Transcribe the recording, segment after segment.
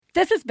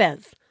This is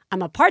Biz.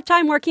 I'm a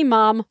part-time working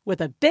mom with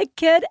a big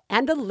kid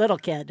and a little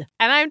kid.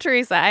 And I'm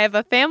Teresa. I have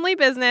a family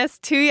business,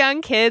 2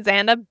 young kids,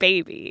 and a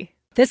baby.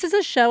 This is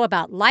a show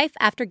about life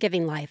after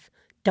giving life.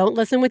 Don't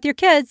listen with your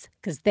kids,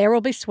 because there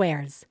will be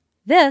swears.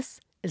 This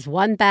is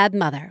One Bad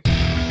Mother.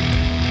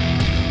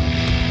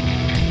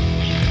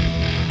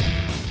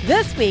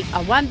 This week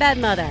on One Bad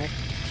Mother,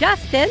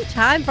 just in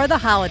time for the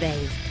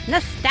holidays,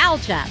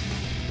 nostalgia.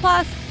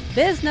 Plus,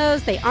 Biz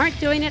knows they aren't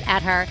doing it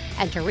at her,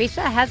 and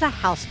Teresa has a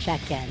house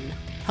check-in.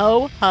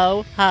 Ho,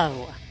 ho,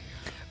 ho.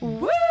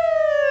 Woo!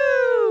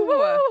 Woo,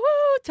 woo.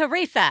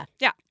 Teresa.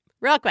 Yeah.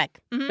 Real quick,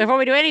 before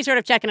we do any sort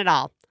of check-in at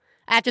all,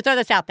 I have to throw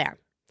this out there.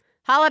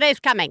 Holidays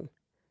coming.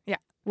 Yeah.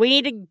 We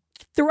need to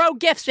throw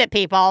gifts at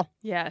people.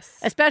 Yes.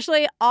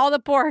 Especially all the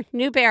poor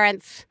new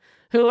parents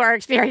who are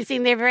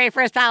experiencing their very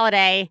first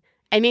holiday.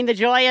 I mean, the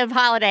joy of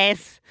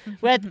holidays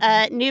with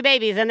new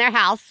babies in their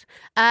house.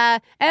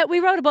 And we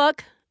wrote a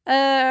book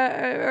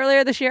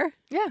earlier this year.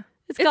 Yeah.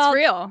 It's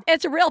real.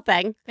 It's a real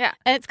thing. Yeah.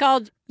 And it's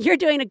called You're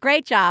Doing a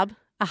Great Job,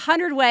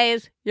 100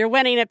 Ways You're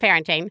Winning at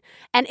Parenting.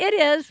 And it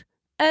is,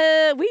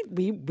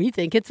 we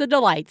think it's a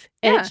delight.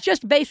 And it's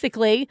just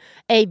basically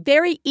a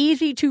very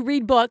easy to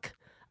read book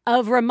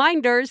of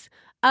reminders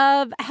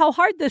of how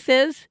hard this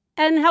is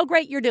and how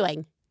great you're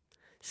doing.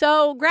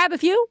 So grab a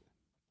few,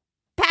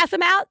 pass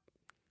them out.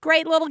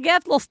 Great little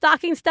gift, little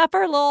stocking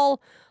stuffer,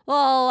 little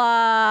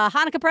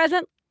Hanukkah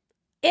present,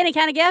 any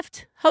kind of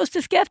gift,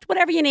 hostess gift,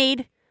 whatever you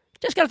need.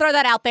 Just going to throw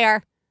that out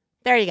there.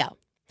 There you go.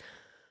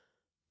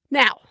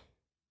 Now,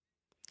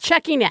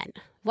 checking in.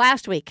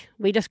 Last week,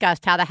 we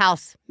discussed how the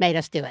house made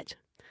us do it.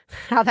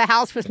 How the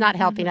house was not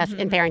helping us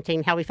in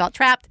parenting, how we felt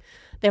trapped.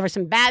 There were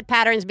some bad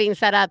patterns being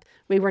set up.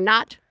 We were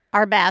not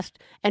our best.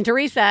 And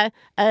Teresa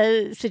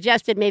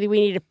suggested maybe we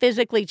need to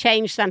physically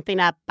change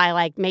something up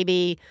by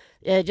maybe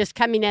just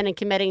coming in and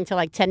committing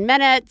to 10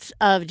 minutes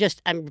of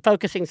just I'm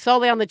focusing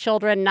solely on the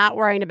children, not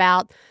worrying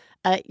about,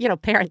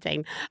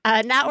 parenting,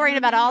 not worrying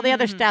about all the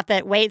other stuff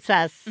that awaits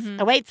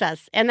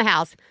us in the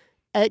house.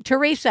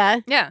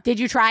 Teresa, did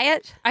you try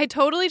it? I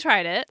totally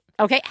tried it.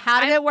 Okay,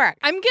 how did it work?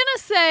 I'm going to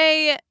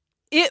say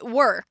it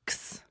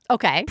works.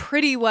 Okay.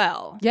 Pretty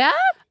well. Yeah?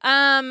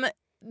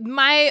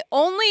 My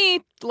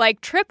only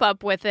trip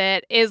up with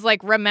it is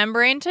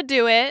remembering to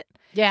do it.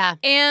 Yeah.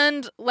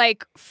 And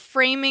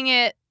framing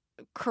it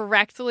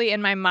correctly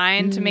in my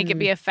mind to make it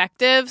be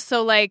effective.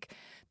 So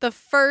the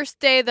first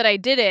day that I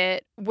did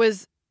it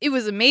was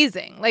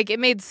amazing. It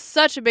made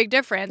such a big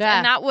difference. Yeah.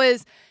 And that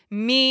was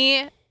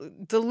me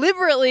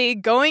deliberately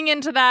going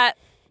into that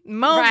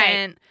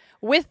moment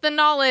with the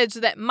knowledge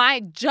that my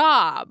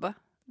job,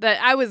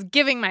 that I was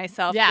giving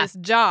myself this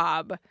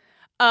job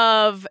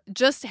of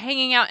just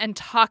hanging out and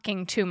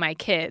talking to my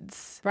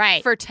kids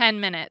for 10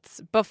 minutes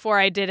before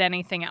I did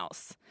anything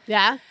else.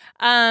 Yeah.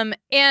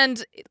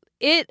 And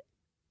it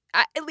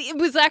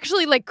was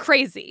actually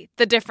crazy,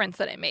 the difference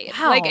that it made.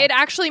 Wow. It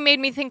actually made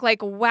me think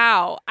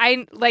wow,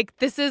 I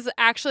this is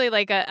actually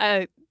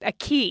a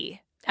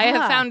key. I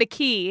have found a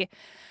key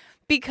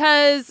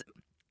because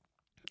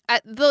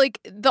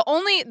the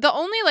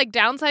only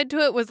downside to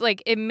it was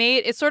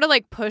it sort of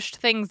pushed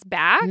things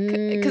back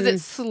because it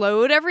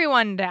slowed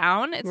everyone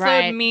down. It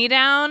slowed me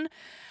down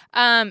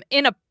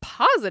in a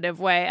positive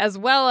way, as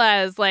well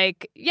as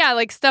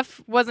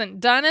stuff wasn't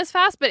done as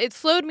fast, but it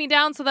slowed me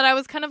down so that I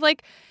was kind of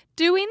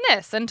doing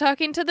this and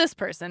talking to this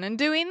person and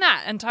doing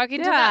that and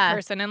talking to that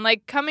person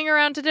and coming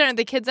around to dinner.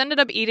 The kids ended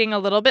up eating a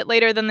little bit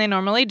later than they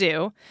normally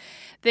do.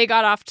 They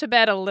got off to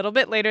bed a little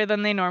bit later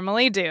than they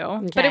normally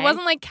do, but it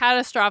wasn't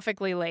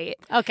catastrophically late.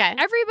 Okay.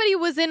 Everybody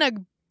was in a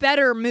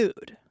better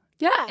mood.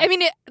 Yeah. I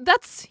mean,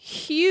 that's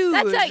huge,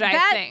 I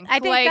think. I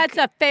think that's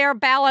a fair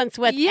balance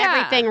with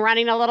everything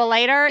running a little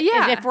later.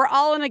 Yeah. Is if we're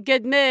all in a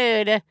good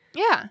mood,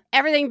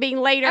 everything being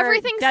later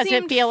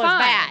doesn't feel as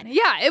bad.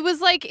 Yeah, it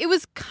was it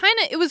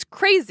was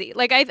crazy.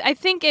 I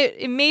think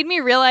it made me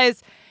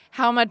realize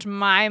how much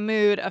my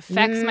mood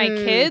affects my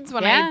kids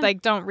when I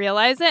don't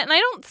realize it. And I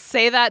don't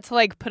say that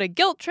to put a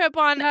guilt trip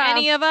on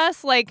any of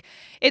us.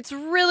 It's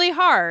really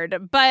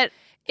hard, but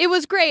it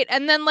was great.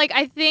 And then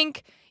I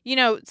think,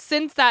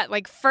 since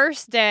that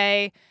first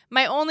day,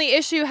 my only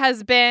issue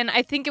has been,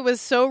 I think it was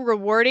so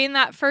rewarding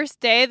that first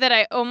day that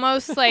I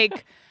almost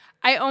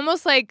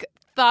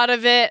thought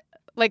of it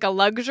like a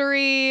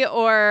luxury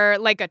or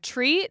like a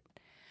treat.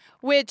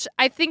 Which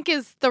I think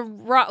is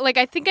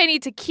I think I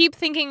need to keep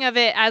thinking of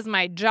it as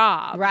my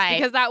job. Right.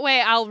 Because that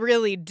way I'll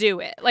really do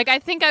it. I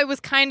think I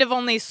was kind of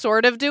only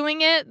sort of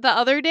doing it the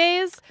other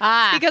days.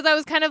 Because I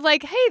was kind of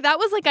hey, that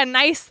was a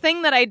nice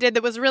thing that I did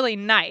that was really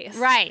nice.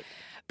 Right.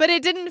 But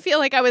it didn't feel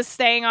like I was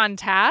staying on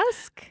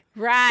task.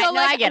 Right. So, no,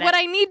 I get it. What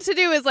I need to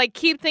do is,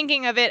 keep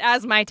thinking of it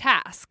as my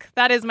task.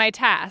 That is my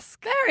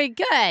task. Very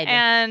good.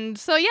 And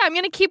so, I'm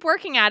going to keep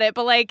working at it.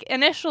 But,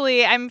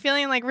 initially, I'm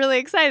feeling, really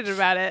excited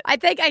about it. I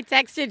think I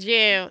texted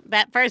you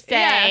that first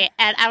day,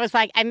 and I was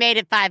I made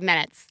it 5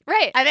 minutes.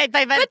 Right. I made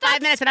 5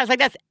 minutes, and I was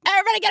this,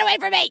 everybody get away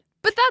from me.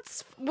 But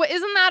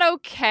isn't that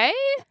okay?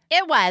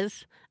 It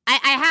was.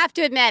 I have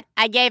to admit,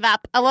 I gave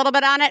up a little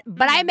bit on it,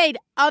 but I made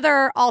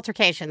other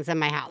altercations in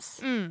my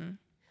house.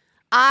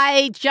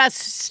 I just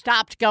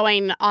stopped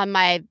going on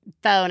my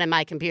phone and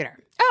my computer.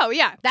 Oh,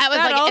 yeah.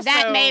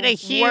 That made a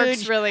huge...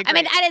 Works really great. I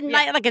mean, I didn't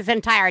like its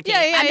entirety.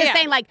 I'm just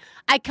saying, like,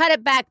 I cut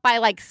it back by,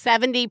 like,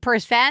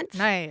 70%.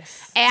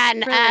 Nice.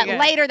 And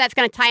later that's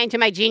going to tie into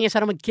my genius. I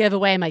don't want to give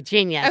away my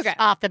genius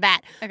off the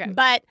bat. Okay.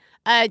 But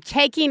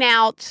taking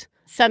out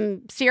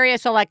some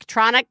serious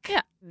electronic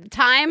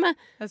time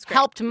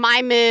helped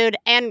my mood.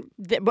 And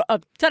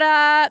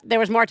ta-da! There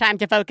was more time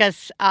to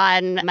focus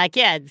on my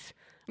kids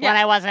when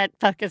I wasn't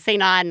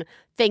focusing on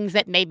things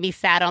that made me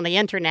sad on the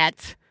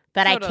internet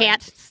that I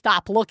can't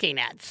stop looking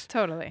at.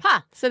 Totally.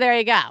 So there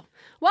you go.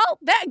 Well,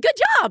 good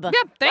job.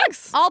 Yeah,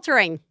 thanks.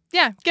 Altering.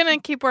 Yeah, gonna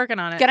keep working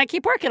on it.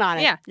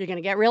 Yeah. You're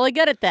gonna get really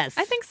good at this.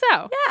 I think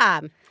so.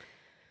 Yeah.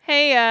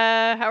 Hey,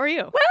 how are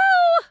you?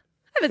 Well,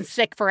 I've been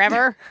sick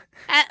forever.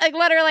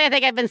 Literally, I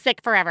think I've been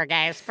sick forever,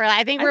 guys.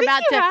 I think we're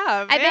about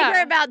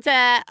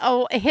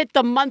to hit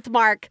the month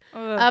mark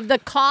of the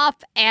cough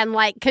and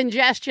like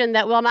congestion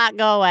that will not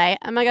go away.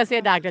 I'm not gonna see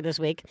a doctor this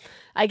week.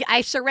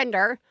 I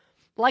surrender.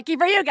 Lucky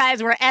for you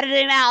guys, we're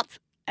editing out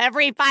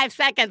every 5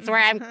 seconds where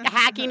I'm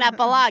hacking up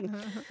a lung.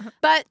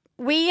 But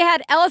we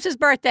had Ellis's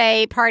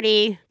birthday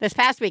party this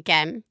past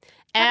weekend.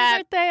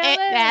 Happy birthday, Ellis.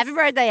 Happy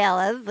birthday,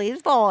 Ellis.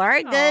 He's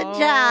 4. Good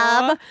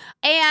job.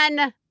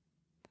 And,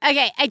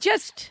 okay, I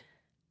just,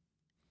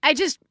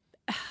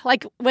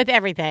 like with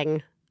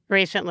everything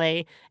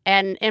recently,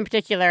 and in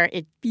particular,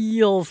 it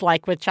feels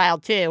like with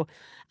Child 2,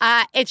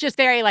 it's just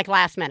very, like,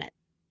 last minute.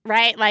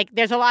 Right? Like,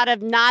 there's a lot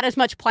of not as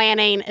much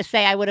planning as,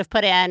 say, I would have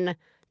put in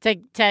to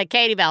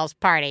Katie Bell's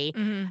party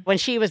when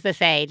she was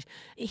this age.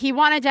 He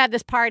wanted to have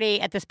this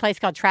party at this place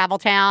called Travel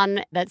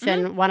Town that's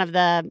in one of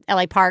the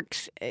LA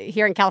parks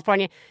here in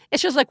California.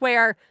 It's just like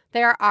where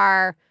there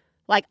are,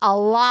 like, a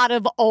lot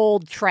of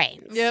old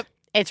trains. Yep.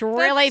 It's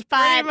really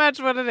fun. Pretty much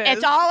what it is.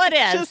 It's all it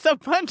is. Just a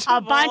bunch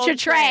of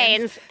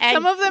trains. And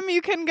some of them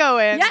you can go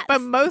in,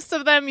 but most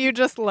of them you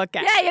just look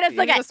at. Yeah, you just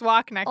look at. You just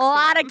walk next to them. A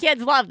lot of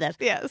kids love this.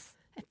 Yes.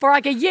 For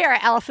like a year,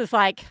 Ellis is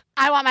like,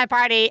 I want my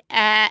party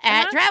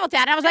at Travel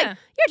Town. And I was like,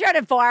 you're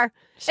turning 4.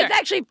 Sure. It's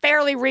actually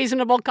fairly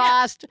reasonable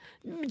cost.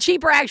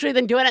 Cheaper, actually,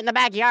 than doing it in the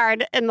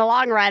backyard in the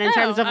long run in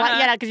terms of,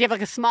 because you have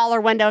like a smaller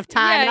window of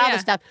time and all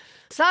this stuff.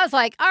 So I was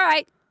like, all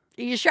right,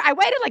 are you sure? I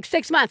waited like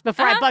 6 months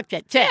before I booked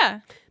it, too. Yeah.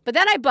 But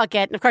then I book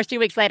it, and of course, 2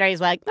 weeks later, he's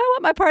like, I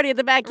want my party at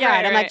the backyard.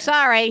 Right, I'm like,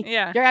 sorry,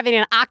 you're having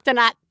an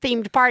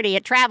Octonaut-themed party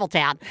at Travel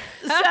Town.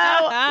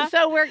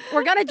 So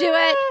we're going to do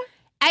it.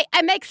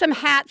 I make some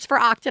hats for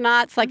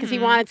Octonauts, like, because he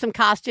wanted some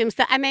costumes.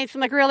 I made some,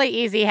 like, really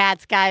easy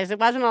hats, guys. It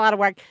wasn't a lot of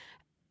work.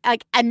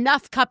 Like,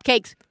 enough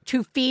cupcakes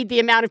to feed the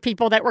amount of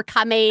people that were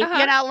coming.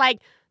 You know,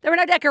 like, there were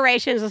no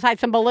decorations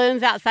besides some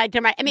balloons outside. I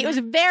mean, it was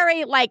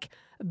very, like,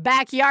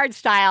 backyard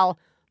style,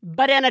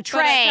 but in a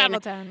train. Travel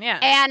Town, yeah.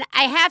 And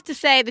I have to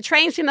say, the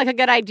train seemed like a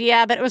good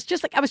idea, but it was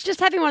just like, I was just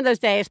having one of those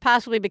days,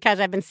 possibly because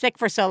I've been sick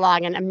for so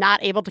long and I'm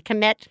not able to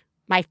commit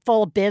my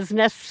full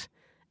business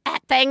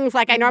at things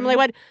like I normally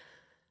would.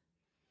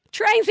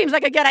 Train seems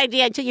like a good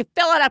idea until you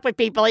fill it up with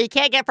people. You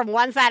can't get from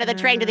one side of the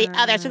train to the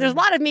other. So there's a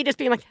lot of me just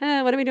being like,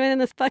 what are we doing in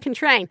this fucking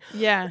train?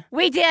 Yeah.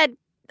 We did,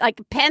 like,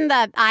 pin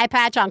the eye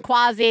patch on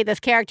Quasi, this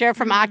character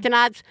from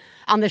Octonauts,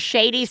 on the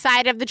shady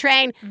side of the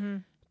train.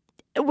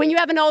 When you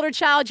have an older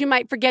child, you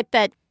might forget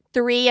that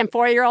 3- and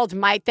 4-year-olds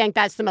might think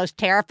that's the most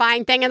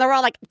terrifying thing in the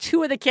world. Like,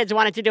 2 of the kids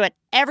wanted to do it.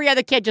 Every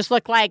other kid just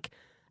looked like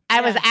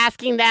I was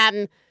asking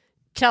them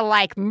to,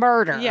 like,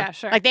 murder. Yeah,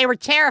 sure. Like, they were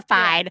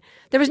terrified. Yeah.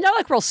 There was no,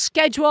 like, real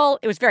schedule.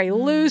 It was very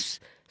loose.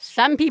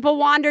 Some people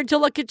wandered to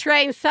look at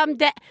trains. Some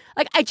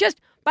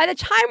by the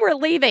time we're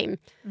leaving,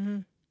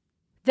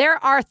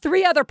 there are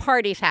 3 other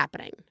parties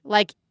happening,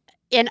 like,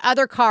 in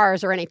other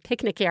cars or in a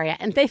picnic area.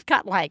 And they've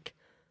got, like,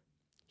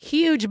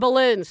 huge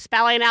balloons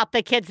spelling out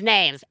the kids'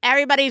 names.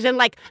 Everybody's in,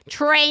 like,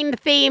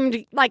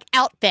 train-themed, like,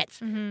 outfits.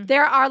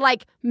 There are,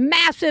 like,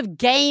 massive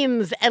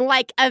games and,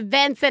 like,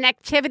 events and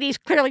activities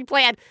clearly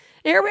planned.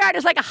 Here we are,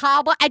 just like a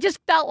hobble. I just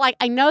felt like,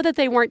 I know that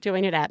they weren't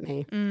doing it at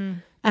me.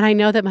 And I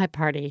know that my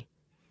party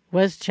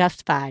was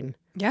just fine.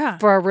 Yeah.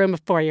 For a room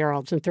of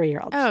 4-year-olds and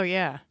 3-year-olds. Oh,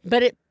 yeah.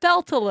 But it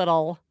felt a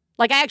little,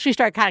 like, I actually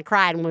started kind of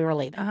crying when we were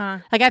leaving.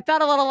 Like, I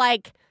felt a little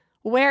like,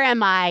 where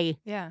am I?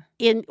 Yeah.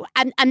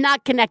 I'm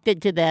not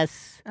connected to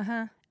this.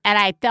 And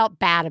I felt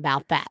bad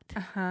about that.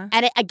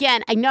 And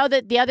again, I know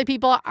that the other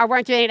people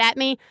weren't doing it at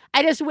me.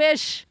 I just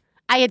wish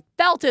I had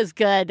felt as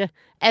good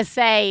as,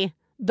 say,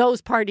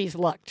 those parties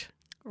looked.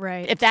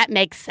 Right. If that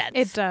makes sense.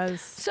 It does.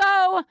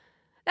 So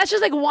that's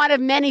just like one of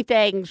many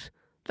things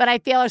that I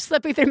feel are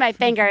slipping through my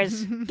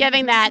fingers,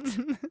 given that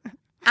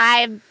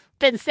I've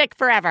been sick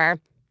forever,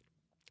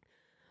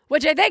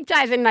 which I think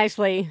ties in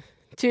nicely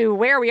to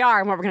where we are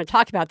and what we're going to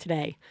talk about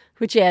today,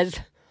 which is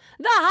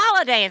the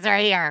holidays are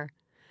here.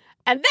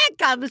 And that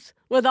comes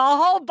with a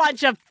whole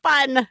bunch of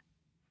fun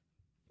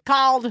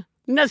called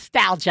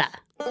nostalgia.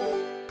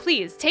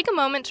 Please take a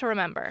moment to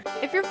remember,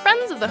 if you're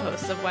friends of the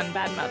hosts of One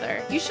Bad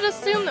Mother, you should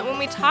assume that when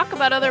we talk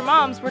about other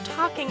moms, we're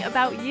talking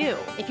about you.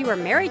 If you are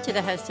married to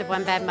the host of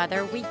One Bad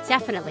Mother, we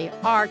definitely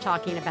are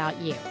talking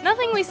about you.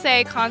 Nothing we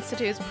say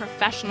constitutes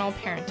professional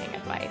parenting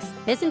advice.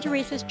 Biz and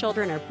Teresa's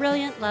children are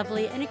brilliant,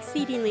 lovely, and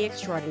exceedingly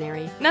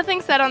extraordinary.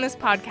 Nothing said on this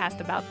podcast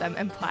about them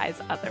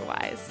implies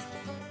otherwise.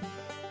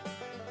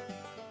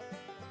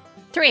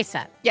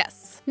 Teresa.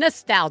 Yes.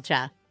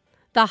 Nostalgia.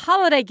 The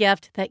holiday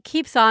gift that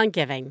keeps on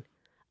giving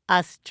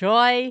us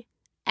joy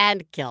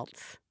and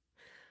guilt.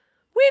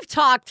 We've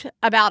talked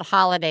about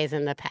holidays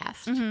in the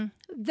past. Mm-hmm.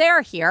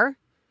 They're here.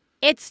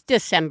 It's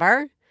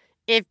December.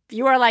 If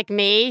you are like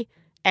me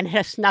and it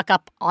has snuck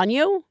up on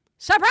you,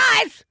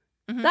 surprise!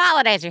 Mm-hmm. The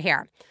holidays are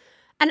here.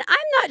 And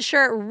I'm not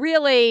sure it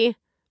really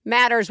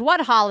matters what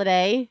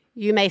holiday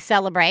you may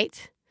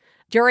celebrate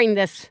during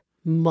this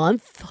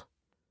month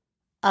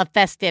of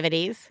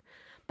festivities,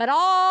 but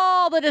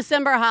all the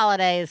December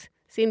holidays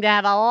seem to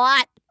have a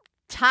lot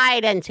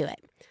tied into it.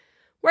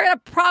 We're going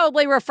to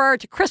probably refer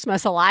to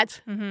Christmas a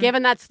lot,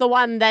 given that's the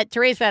one that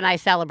Teresa and I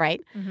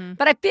celebrate. Mm-hmm.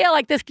 But I feel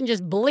like this can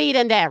just bleed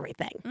into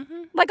everything,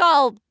 like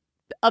all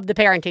of the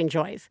parenting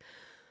joys.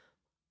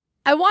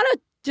 I want to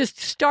just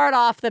start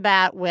off the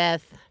bat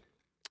with,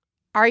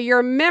 are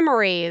your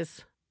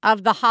memories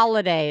of the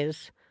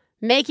holidays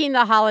making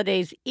the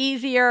holidays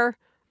easier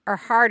or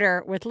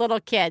harder with little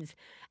kids?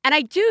 And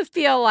I do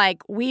feel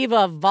like we've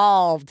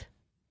evolved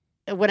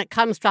when it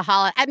comes to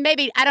holidays. And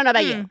maybe, I don't know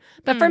about you,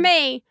 but for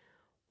me,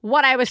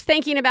 what I was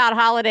thinking about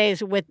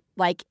holidays with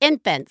like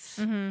infants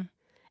and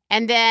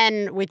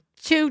then with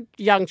 2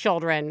 young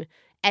children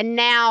and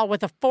now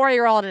with a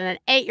 4-year-old and an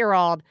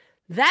 8-year-old,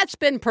 that's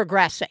been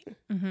progressing.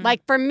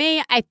 Like for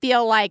me, I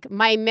feel like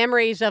my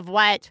memories of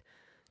what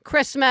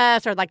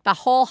Christmas or like the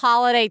whole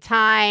holiday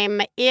time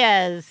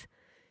is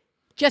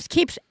just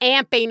keeps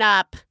amping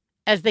up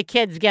as the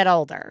kids get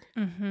older.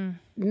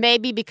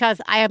 Maybe because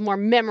I have more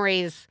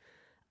memories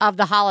of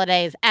the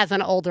holidays as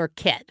an older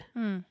kid,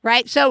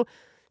 right? So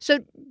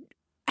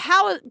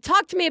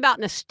talk to me about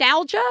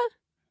nostalgia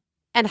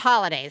and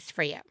holidays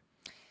for you.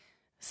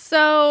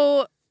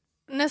 So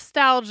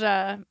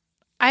nostalgia,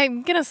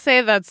 I'm going to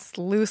say that's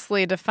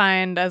loosely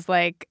defined as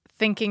like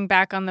thinking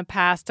back on the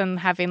past and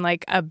having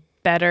like a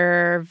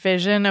better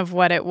vision of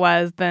what it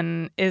was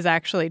than is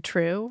actually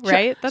true,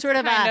 right? That's sort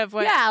of kind of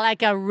what,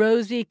 like a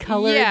rosy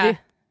colored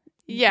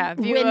view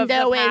window of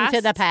the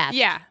into the past.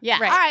 Yeah.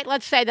 Right. All right,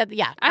 let's say that.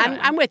 Yeah, I don't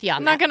know. I'm with you on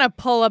I'm that. not going to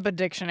pull up a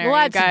dictionary,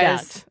 Let's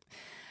guys.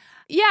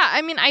 Yeah,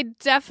 I mean, I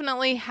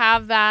definitely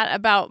have that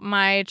about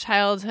my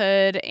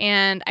childhood.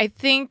 And I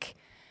think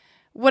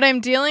what I'm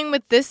dealing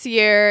with this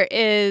year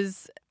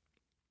is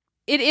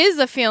it is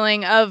a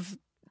feeling of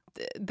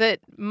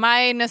that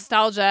my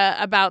nostalgia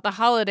about the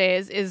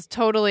holidays is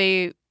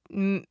totally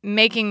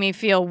making me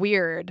feel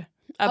weird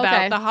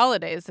about the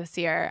holidays this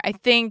year. I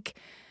think,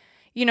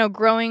 you know,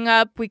 growing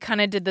up, we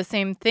kind of did the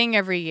same thing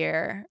every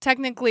year.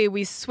 Technically,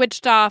 we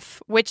switched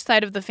off which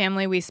side of the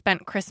family we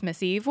spent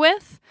Christmas Eve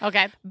with.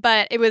 Okay.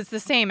 But it was the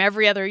same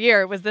every other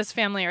year. It was this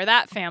family or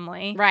that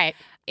family. Right.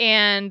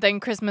 And then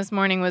Christmas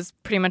morning was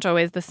pretty much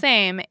always the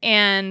same.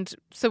 And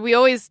so it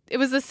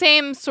was the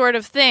same sort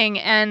of thing.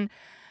 And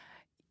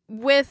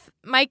with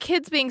my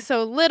kids being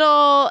so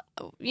little,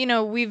 you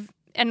know,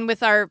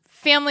 with our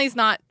families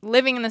not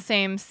living in the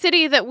same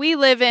city that we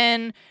live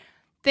in,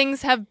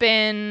 things have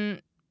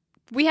been,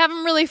 we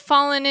haven't really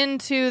fallen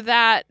into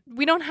that.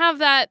 We don't have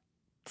that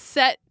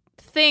set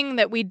thing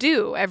that we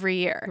do every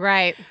year.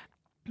 Right.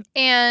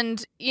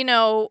 And, you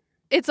know,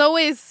 it's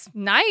always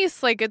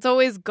nice, like it's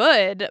always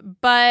good,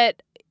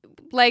 but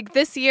like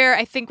this year,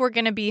 I think we're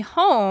going to be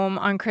home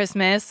on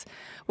Christmas,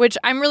 which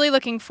I'm really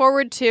looking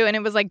forward to. And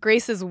it was like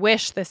Grace's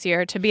wish this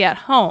year to be at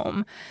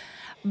home.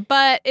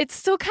 But it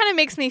still kind of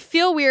makes me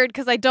feel weird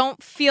because I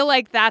don't feel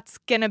like that's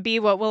going to be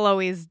what we'll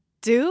always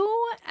do.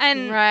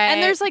 And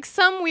there's like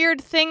some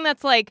weird thing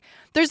that's like,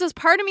 there's this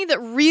part of me that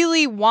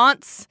really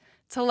wants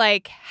to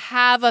like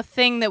have a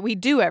thing that we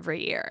do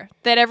every year,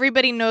 that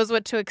everybody knows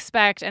what to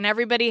expect and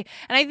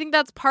I think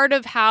that's part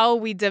of how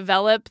we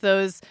develop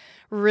those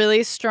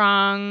really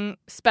strong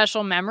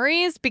special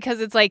memories, because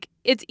it's like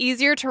it's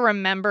easier to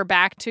remember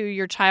back to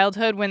your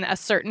childhood when a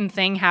certain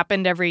thing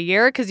happened every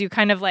year, because you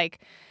kind of like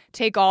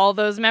take all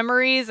those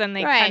memories and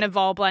they kind of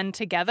all blend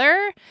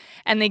together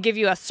and they give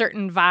you a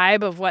certain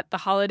vibe of what the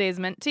holidays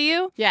meant to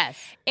you. Yes.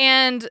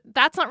 And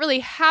that's not really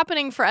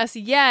happening for us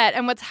yet.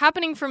 And what's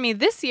happening for me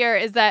this year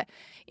is that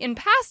in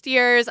past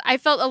years, I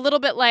felt a little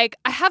bit like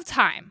I have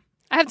time.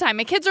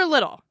 My kids are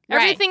little.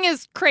 Everything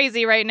is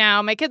crazy right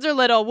now. My kids are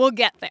little. We'll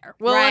get there.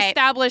 We'll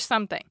establish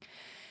something.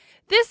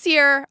 This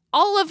year,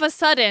 all of a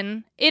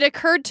sudden, it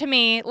occurred to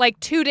me like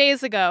 2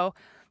 days ago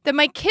that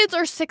my kids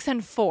are 6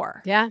 and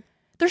 4. Yeah.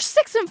 They're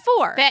 6 and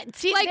 4.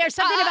 There's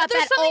something about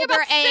that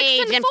older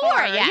age and 4.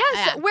 Yeah,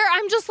 yes, where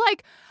I'm just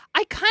like,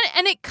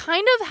 it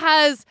kind of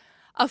has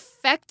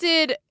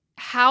affected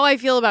how I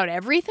feel about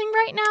everything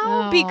right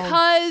now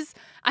because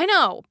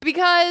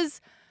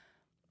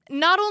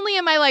not only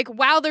am I like,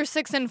 wow, they're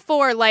 6 and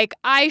 4, like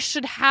I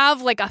should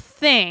have like a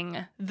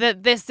thing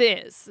that this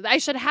is. I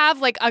should have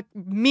like a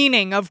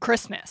meaning of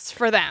Christmas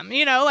for them,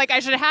 you know, like I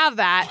should have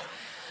that.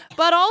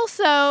 But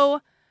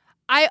also,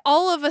 I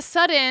all of a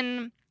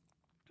sudden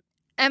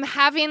am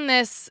having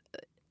this,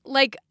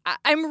 like,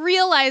 I'm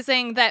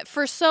realizing that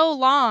for so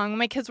long,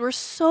 my kids were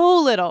so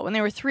little when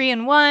they were 3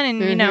 and 1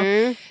 and,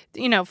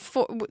 you know,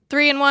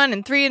 3 and 1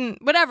 and 3 and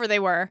whatever they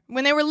were.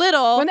 When they were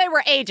little. When they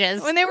were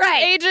ages. When they were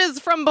ages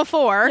from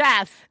before.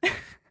 Yes.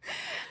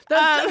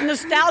 Those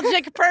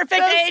nostalgic,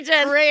 perfect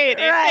ages. Great.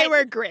 Right. They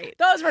were great.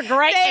 Those were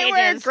great ages.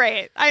 They were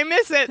great. I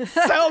miss it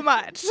so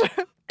much.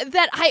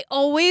 That I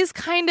always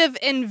kind of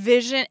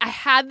envisioned, I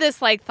had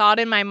this like thought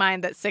in my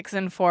mind that 6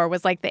 and 4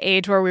 was like the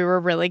age where we were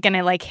really going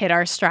to like hit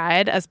our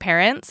stride as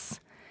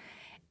parents.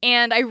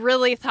 And I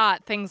really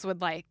thought things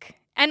would like,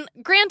 and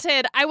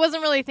granted, I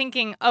wasn't really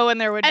thinking, oh, and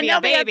there would be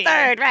a baby. A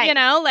third, right. You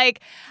know, like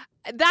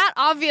that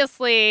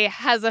obviously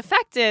has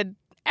affected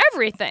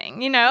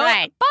everything, you know?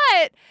 Right.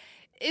 But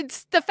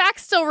it's the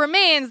fact still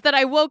remains that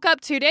I woke up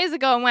 2 days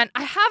ago and went,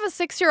 I have a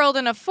 6-year-old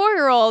and a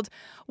 4-year-old.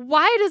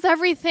 Why does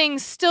everything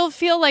still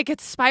feel like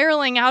it's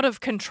spiraling out of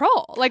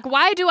control? Like,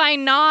 why do I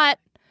not?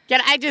 Can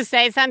I just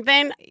say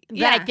something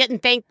that I didn't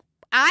think?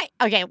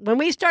 Okay, when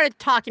we started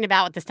talking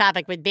about what this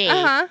topic would be,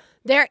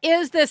 there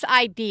is this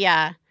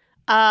idea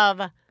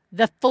of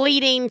the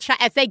fleeting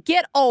as they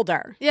get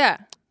older. Yeah.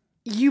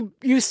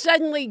 You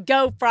suddenly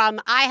go from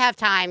I have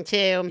time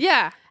to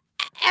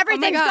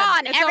everything's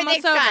gone. It's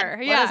Everything's almost gone.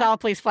 over. Yeah. Let us all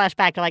please flash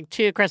back to like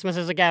 2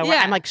 Christmases ago where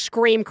I'm like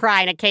scream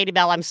crying at Katie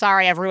Bell. I'm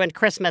sorry I've ruined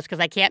Christmas because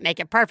I can't make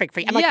it perfect for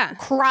you. I'm like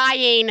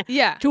crying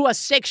to a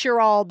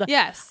 6-year-old.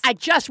 Yes. I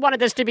just wanted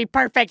this to be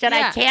perfect and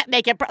I can't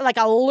make it like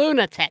a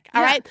lunatic.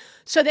 All right.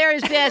 So there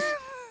is this,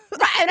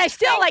 and I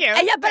still but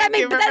that's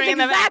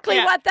exactly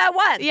what that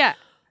was. Yeah.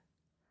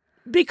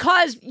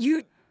 Because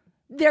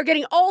they're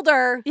getting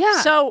older.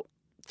 Yeah. So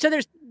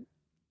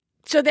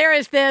there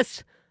is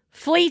this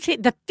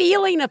the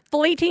feeling of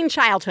fleeting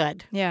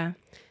childhood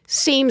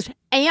seems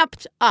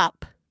amped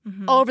up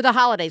over the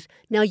holidays.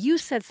 Now, you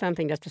said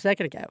something just a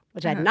second ago,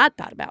 which I had not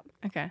thought about.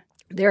 Okay.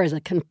 There is a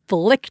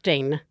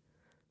conflicting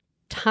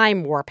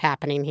time warp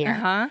happening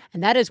here.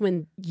 And that is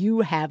when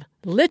you have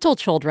little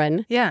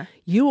children,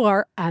 you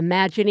are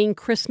imagining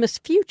Christmas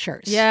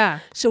futures.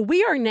 Yeah. So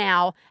we are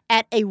now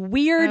at a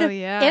weird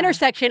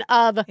intersection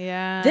of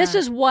this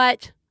is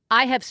what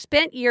I have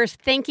spent years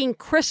thinking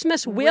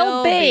Christmas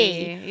will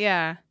be.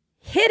 Yeah.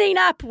 Hitting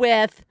up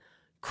with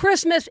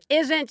Christmas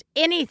isn't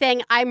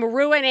anything. I'm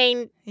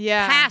ruining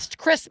past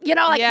Christmas. You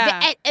know,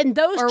 like and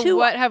those or two. Or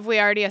what have we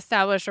already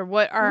established, or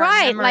what are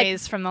our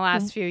memories from the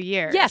last few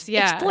years? Yes,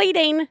 it's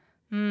fleeting.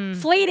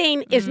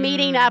 Fleeting is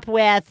meeting up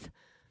with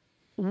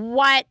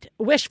what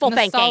wishful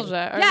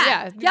nostalgia,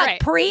 thinking. Right.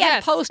 Pre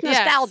and post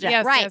nostalgia.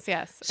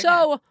 Yes.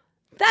 So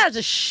that is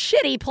a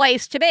shitty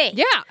place to be.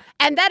 Yeah,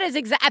 and that is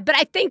but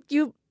I think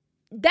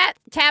that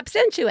taps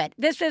into it.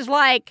 This is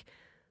like.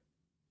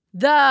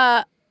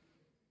 And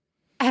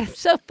it's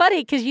so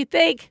funny because you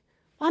think,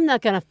 well, I'm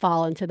not going to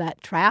fall into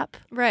that trap.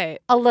 Right.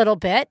 A little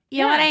bit.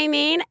 You know what I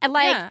mean? And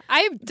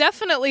I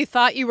definitely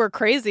thought you were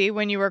crazy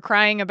when you were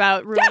crying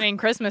about ruining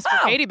Christmas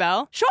for Katie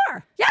Bell.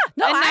 Sure. Yeah.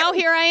 No, and now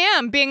here I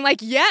am being like,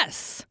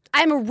 yes.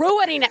 I'm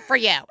ruining it for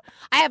you.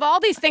 I have all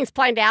these things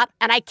planned out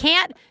and I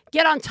can't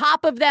get on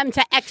top of them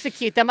to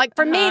execute them. Like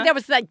for me, there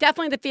was like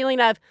definitely the feeling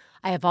of,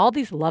 I have all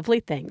these lovely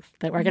things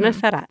that we're going to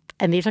set up,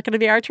 and these are going to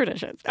be our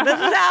traditions. This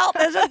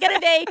is going to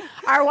be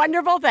our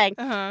wonderful thing.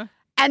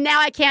 And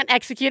now I can't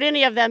execute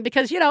any of them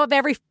because,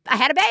 I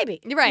had a baby.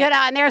 Right.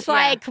 And there's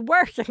like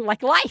work and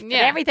like life and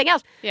everything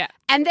else. Yeah.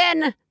 And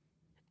then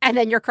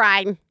you're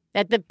crying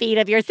at the feet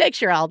of your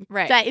 6-year-old.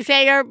 Right.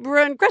 Say you're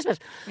ruined Christmas.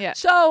 Yeah.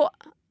 So,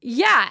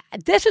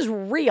 this is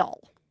real.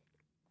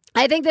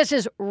 I think this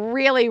is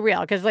really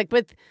real because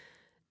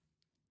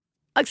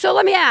so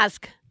let me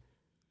ask,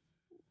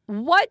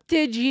 what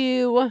did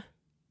you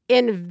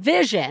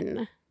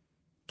envision?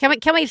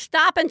 Can we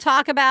stop and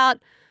talk about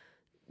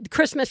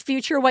Christmas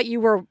future, what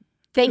you were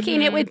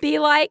thinking it would be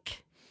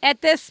like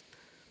at this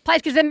place?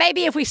 Because then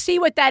maybe if we see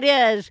what that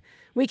is,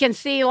 we can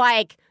see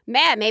like,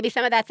 man, maybe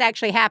some of that's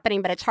actually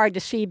happening, but it's hard to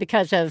see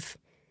because of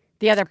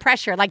the other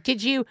pressure. Like,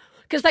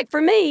 because like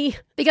for me,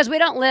 because we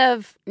don't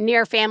live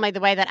near family the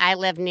way that I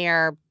lived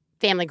near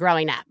family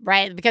growing up,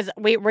 right? Because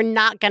we're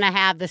not going to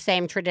have the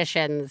same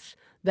traditions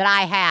that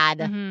I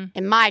had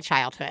in my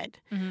childhood.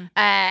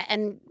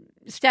 And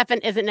Stefan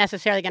isn't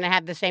necessarily going to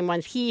have the same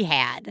ones he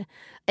had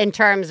in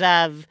terms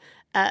of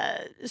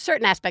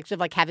certain aspects of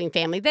like having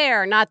family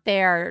there or not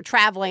there,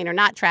 traveling or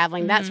not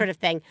traveling, that sort of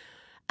thing.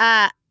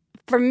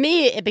 For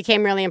me, it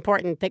became really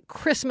important that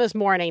Christmas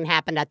morning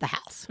happened at the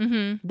house.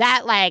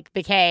 That like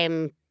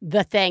became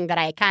the thing that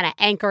I kind of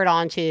anchored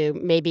onto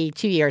maybe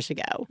 2 years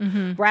ago,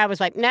 where I was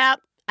like, no,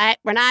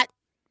 we're not.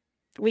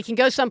 We can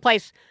go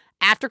someplace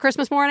after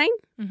Christmas morning.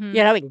 We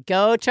can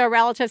go to a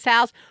relative's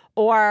house,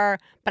 but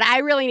I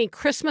really need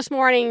Christmas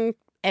morning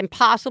and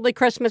possibly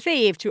Christmas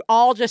Eve to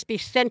all just be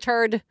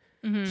centered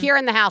here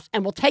in the house,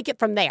 and we'll take it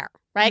from there,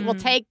 right? We'll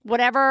take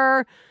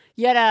whatever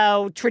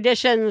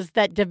traditions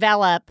that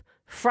develop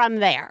from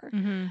there.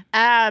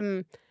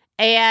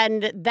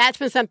 And that's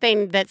been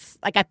something that's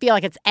like, I feel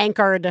like it's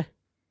anchored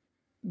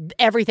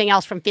everything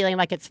else from feeling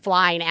like it's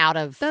flying out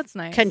of That's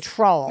nice.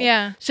 control.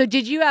 Yeah. So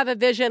did you have a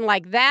vision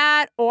like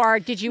that, or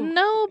did you?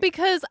 No,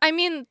 because I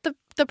mean,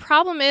 the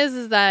problem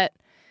is that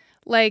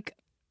like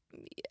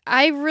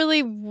I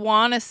really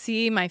want to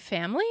see my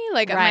family,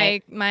 like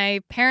Right.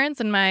 my parents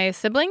and my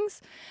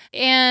siblings.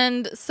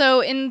 And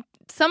so in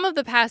some of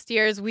the past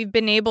years, we've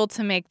been able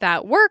to make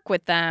that work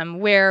with them,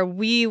 where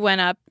we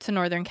went up to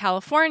Northern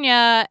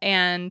California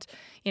and,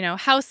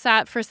 house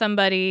sat for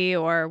somebody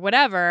or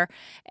whatever,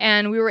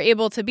 and we were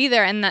able to be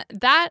there. And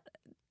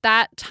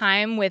that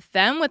time with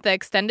them, with the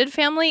extended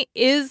family,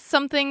 is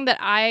something that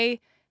I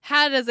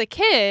had as a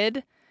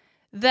kid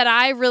that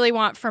I really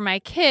want for my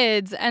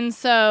kids. And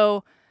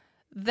so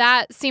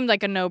that seemed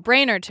like a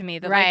no-brainer to me,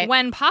 that Right. like,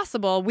 when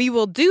possible, we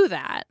will do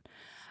that.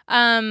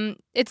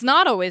 It's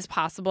not always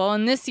possible.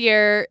 And this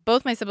year,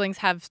 both my siblings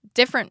have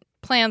different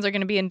plans, are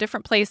going to be in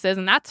different places,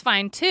 and that's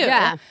fine too.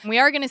 Yeah. We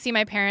are going to see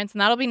my parents,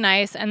 and that'll be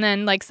nice. And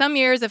then like some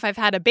years, if I've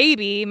had a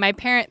baby,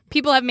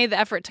 people have made the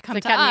effort to come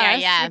to us, here,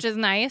 yeah. which is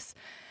nice.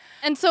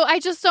 And so I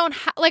just don't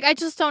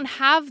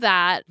have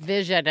that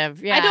Vision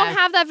of, I don't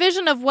have that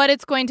vision of what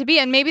it's going to be.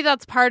 And maybe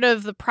that's part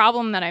of the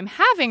problem that I'm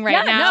having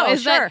right now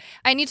is that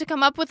I need to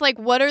come up with like,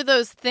 what are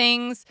those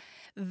things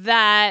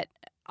that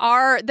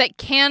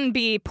can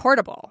be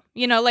portable?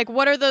 Like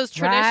what are those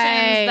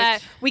traditions that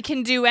we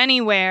can do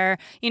anywhere?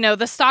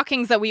 The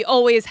stockings that we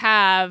always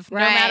have no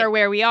matter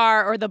where we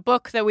are, or the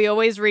book that we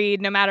always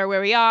read no matter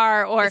where we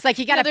are. Or it's like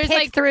you got to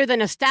pick through the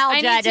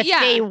nostalgia to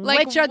see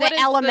which are the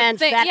elements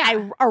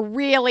that are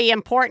really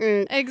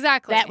important.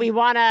 Exactly. That we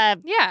want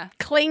to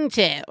cling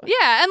to.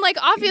 Yeah, and like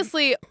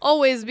obviously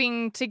always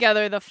being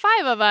together, the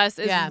five of us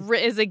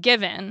is a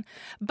given.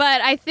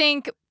 But I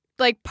think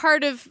like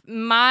part of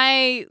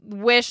my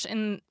wish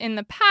in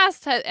the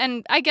past,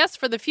 and I guess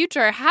for the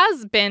future,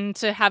 has been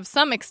to have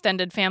some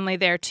extended family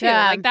there too.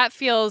 Yeah. Like that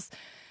feels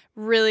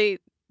really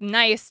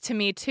nice to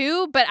me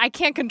too, but I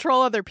can't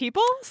control other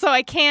people, so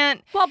I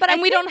can't. Well, but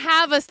we don't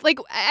have a like.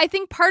 I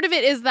think part of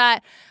it is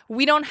that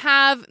we don't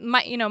have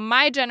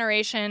my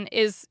generation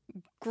is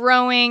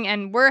growing,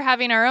 and we're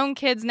having our own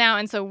kids now,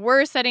 and so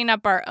we're setting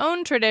up our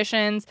own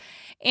traditions,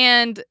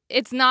 and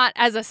it's not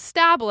as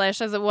established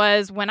as it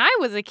was when I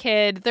was a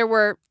kid. There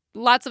were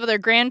lots of other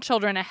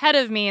grandchildren ahead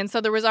of me, and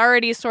so there was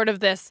already sort of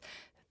this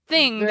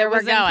thing that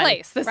was in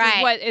place. This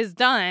is what is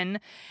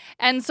done.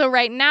 And so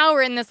right now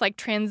we're in this like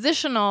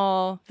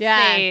transitional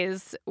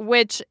phase,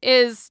 which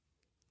is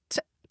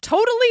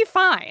totally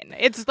fine.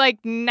 It's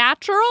like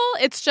natural.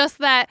 It's just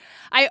that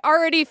I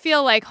already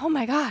feel like, oh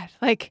my God,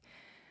 like,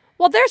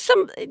 well, there's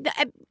some,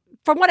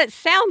 from what it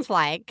sounds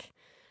like,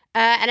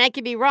 and I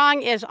could be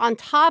wrong, is on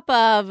top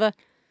of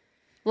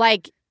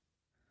like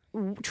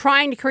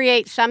trying to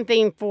create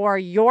something for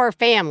your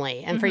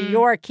family and for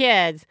your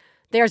kids,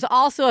 there's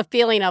also a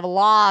feeling of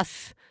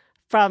loss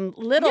from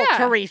little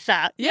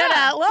Teresa.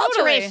 Yeah, little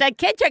Teresa,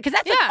 kid, because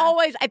that's like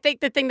always, I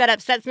think the thing that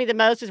upsets me the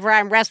most is where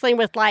I'm wrestling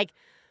with like,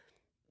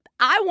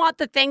 I want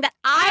the thing that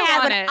I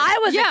had when I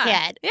was a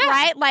kid,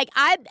 right? Like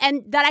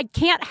and that I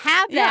can't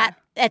have that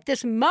at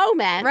this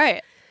moment,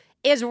 right?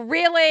 Is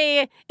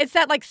really, it's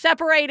that like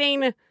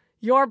separating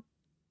your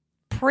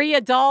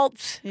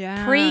pre-adult,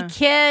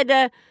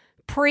 pre-kid,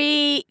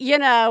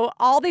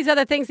 all these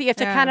other things that you have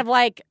to kind of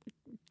like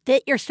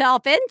fit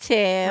yourself into.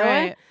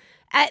 Right.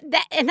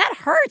 And that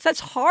hurts. That's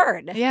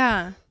hard.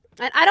 Yeah.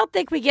 And I don't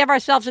think we give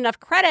ourselves enough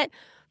credit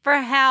for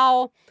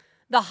how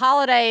the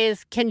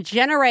holidays can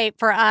generate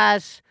for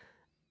us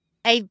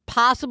a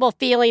possible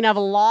feeling of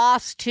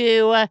loss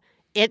to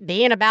it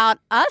being about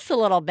us a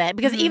little bit.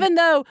 Because even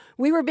though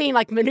we were being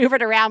like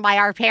maneuvered around by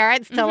our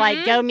parents to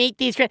like go meet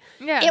these, it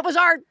was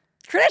our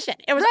tradition.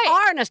 It was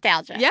our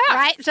nostalgia. Yeah.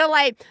 Right? So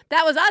like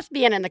that was us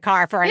being in the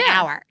car for an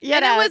hour.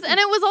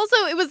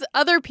 It was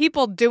other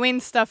people doing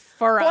stuff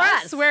for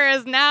us.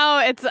 Whereas now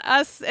it's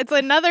us. It's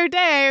another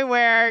day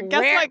where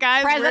guess what,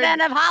 guys?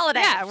 President of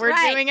holidays. Yeah, we're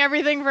doing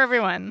everything for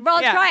everyone. Well,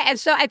 that's right. And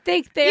so I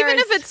think even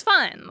if it's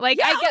fun, like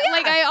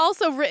I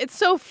also it's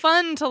so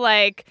fun to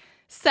like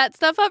set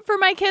stuff up for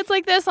my kids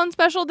like this on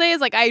special days.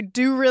 Like I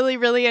do really,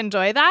 really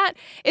enjoy that.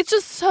 It's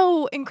just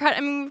so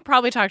incredible. I mean, we've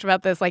probably talked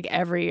about this like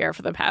every year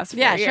for the past 4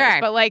 years. Sure.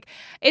 But like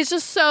it's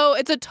just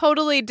it's a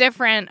totally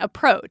different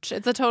approach.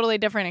 It's a totally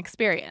different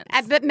experience.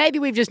 But maybe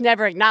we've just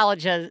never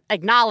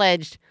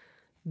acknowledged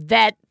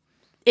that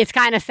it's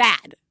kind of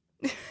sad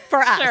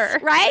for us. Sure.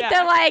 Right? Yeah.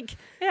 They're like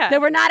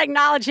that we're not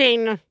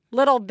acknowledging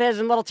little Biz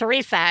and little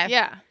Teresa.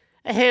 Yeah.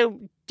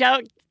 Who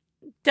don't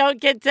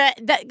get to,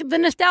 the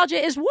nostalgia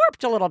is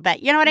warped a little bit.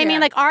 You know what I mean?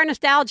 Like our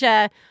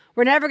nostalgia,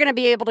 we're never going to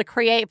be able to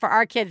create for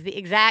our kids the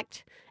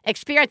exact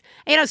experience.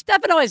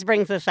 Stefan always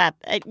brings this up,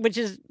 which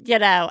is,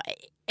 and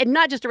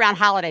not just around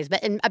holidays,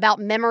 but about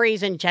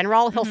memories in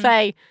general. He'll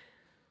say,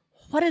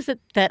 what is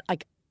it that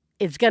like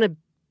is going to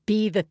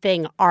be the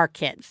thing our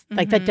kids,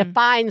 like that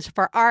defines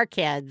for our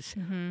kids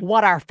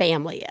what our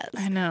family is.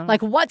 I know.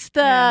 Like what's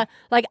the,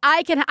 like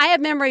I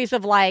have memories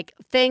of like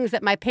things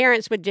that my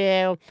parents would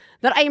do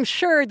that I am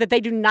sure that they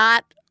do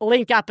not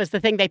link up as the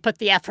thing they put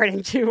the effort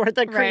into or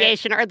the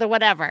creation or the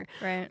whatever.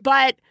 Right.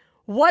 But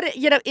what,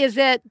 is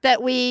it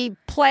that we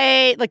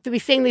play, like, do we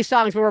sing these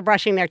songs when we're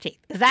brushing their teeth?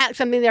 Is that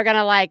something they're going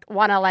to, like,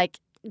 want to, like,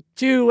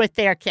 do with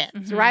their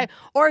kids, right?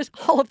 Or is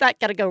all of that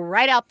going to go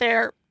right out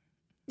their,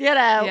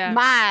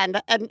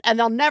 mind and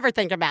they'll never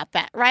think about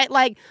that, right?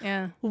 Like,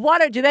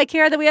 do they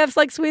care that we have,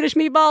 like, Swedish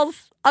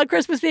meatballs on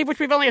Christmas Eve, which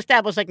we've only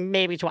established, like,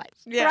 maybe twice,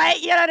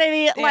 right? You know what I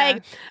mean? Yeah.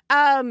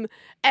 Like,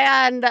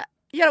 and...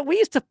 we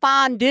used to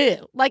fondue.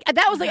 Like,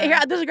 that was like, here,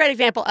 this is a great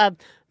example of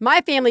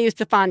my family used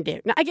to fondue.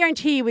 Now, I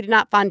guarantee you we did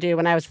not fondue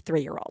when I was a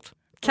 3-year-old.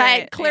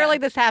 Okay? Right, Clearly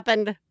this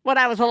happened when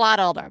I was a lot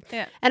older.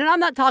 Yeah. And I'm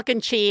not talking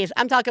cheese.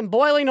 I'm talking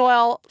boiling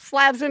oil,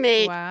 slabs of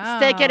meat,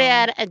 stick it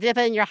in, and dip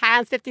it in your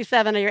Heinz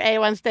 57 or your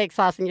A1 steak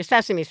sauce and your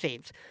sesame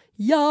seeds.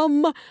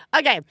 Yum.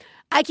 Okay.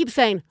 I keep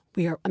saying,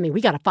 we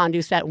got a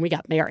fondue set when we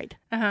got married.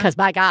 Because,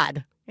 by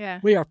God,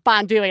 we are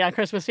fonduing on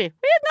Christmas Eve.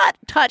 We had not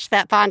touched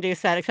that fondue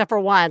set except for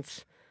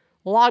once.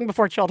 Long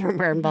before children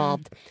were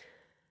involved.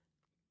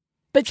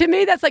 But to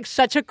me, that's like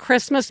such a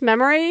Christmas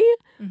memory.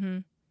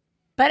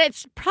 But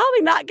it's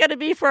probably not going to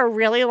be for a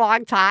really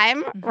long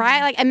time,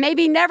 right? Like, and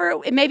maybe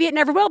it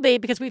never will be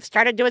because we've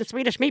started doing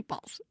Swedish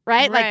meatballs,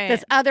 right? Like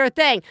this other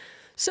thing.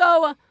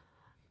 So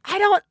I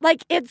don't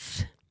like it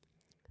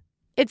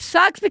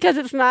sucks because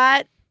it's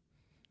not,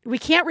 we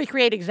can't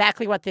recreate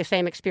exactly what the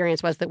same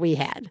experience was that we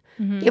had.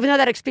 Even though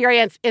that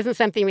experience isn't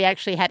something we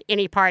actually had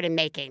any part in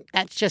making.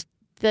 That's just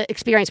the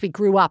experience we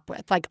grew up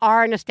with, like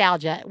our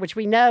nostalgia, which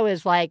we know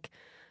is like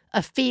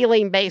a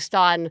feeling based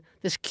on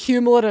this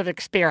cumulative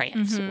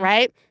experience,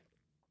 right?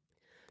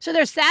 So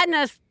there's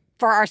sadness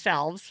for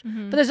ourselves,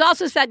 but there's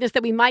also sadness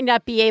that we might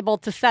not be able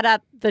to set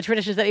up the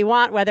traditions that we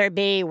want, whether it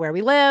be where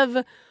we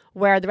live,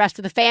 where the rest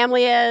of the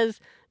family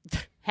is.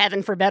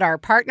 Heaven forbid our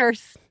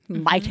partners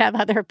might have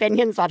other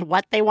opinions on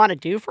what they want to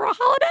do for a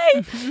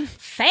holiday.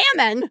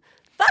 Salmon?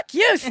 Fuck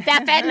you,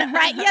 Stefan,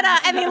 right?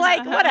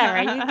 Like,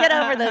 whatever. You get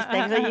over those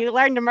things and you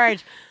learn to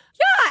merge.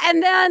 Yeah,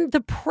 and then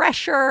the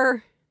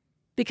pressure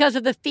because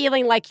of the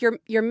feeling like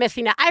you're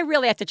missing out. I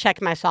really have to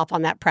check myself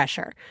on that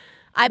pressure.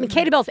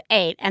 Katie Bell's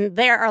 8, and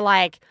they are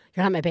like,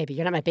 you're not my baby,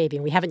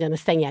 and we haven't done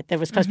this thing yet. That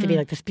was supposed to be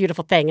like this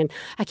beautiful thing, and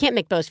I can't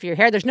make bows for your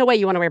hair. There's no way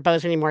you want to wear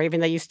bows anymore, even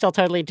though you still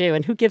totally do,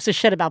 and who gives a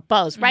shit about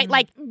bows, right?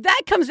 Like,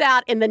 that comes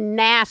out in the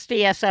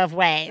nastiest of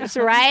ways,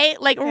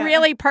 right? Like,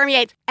 really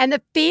permeates. And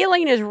the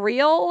feeling is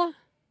real,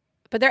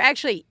 but there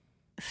actually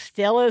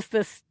still is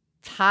this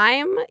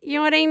time, you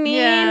know what I mean?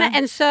 Yeah.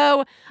 And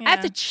so I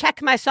have to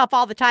check myself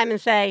all the time and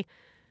say,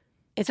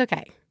 it's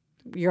okay.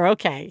 You're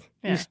okay.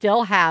 Yeah. You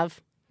still have,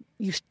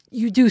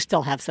 you do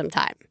still have some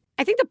time.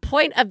 I think the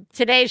point of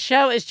today's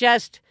show is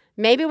just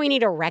maybe we need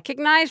to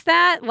recognize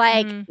that,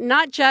 like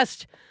not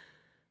just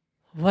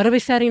what are we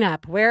setting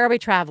up? Where are we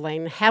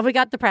traveling? Have we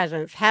got the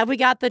presents? Have we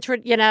got the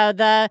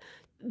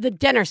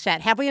dinner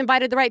set? Have we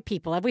invited the right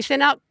people? Have we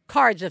sent out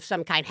cards of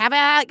some kind? Have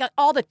I got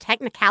all the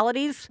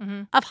technicalities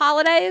of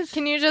holidays?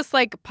 Can you just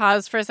like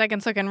pause for a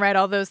second so I can write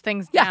all those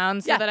things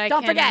down so that I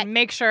can forget.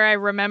 Make sure I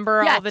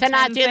remember all the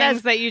 10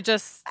 things that you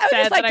just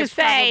said that I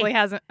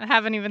probably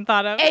haven't even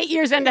thought of? 8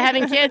 years into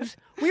having kids,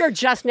 we are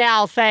just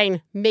now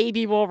saying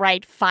maybe we'll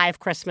write 5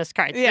 Christmas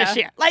cards this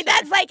year. Like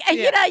that's like,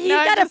 you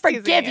got to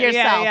forgive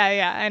yourself.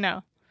 Yeah, I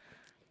know.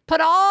 Put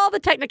all the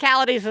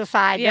technicalities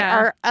aside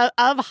that are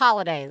of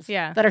holidays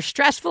that are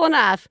stressful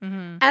enough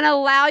and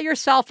allow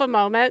yourself a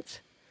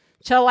moment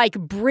to like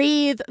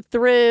breathe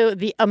through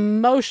the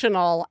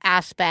emotional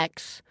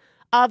aspects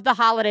of the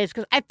holidays.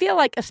 Because I feel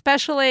like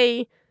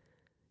especially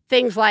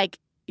things like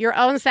your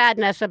own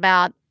sadness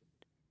about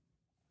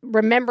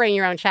remembering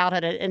your own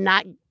childhood and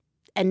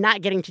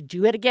not getting to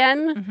do it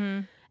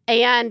again.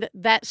 And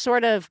that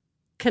sort of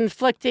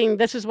conflicting,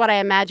 this is what I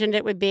imagined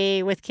it would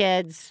be with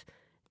kids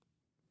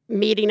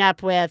meeting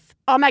up with,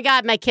 oh my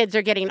God, my kids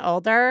are getting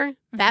older,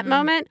 that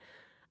moment.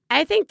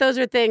 I think those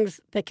are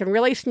things that can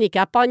really sneak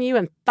up on you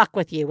and fuck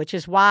with you, which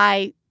is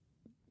why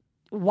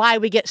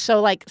we get so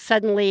like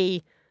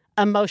suddenly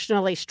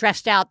emotionally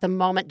stressed out the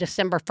moment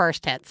December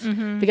 1st hits.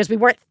 Because we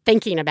weren't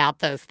thinking about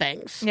those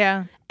things.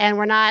 Yeah. And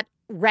we're not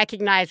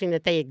recognizing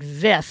that they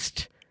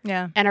exist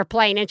and are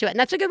playing into it. And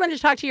that's a good one to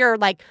talk to your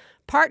like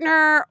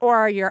partner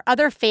or your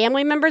other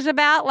family members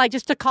about, like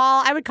just to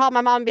call. I would call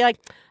my mom and be like,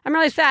 I'm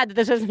really sad that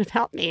this isn't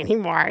about me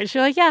anymore. And she's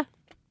like, yeah,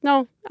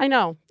 no, I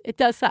know. It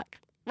does suck.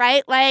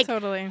 Right? Like,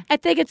 totally. I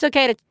think it's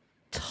okay to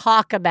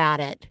talk about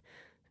it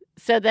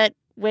so that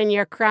when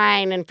you're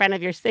crying in front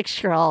of your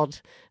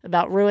 6-year-old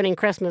about ruining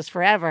Christmas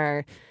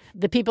forever,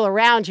 the people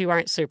around you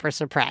aren't super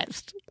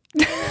surprised.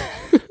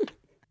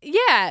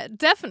 Yeah,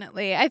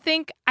 definitely. I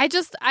think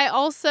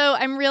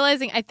I'm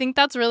realizing I think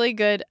that's really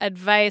good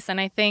advice. And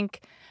I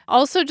think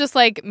also just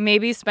like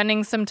maybe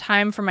spending some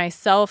time for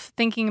myself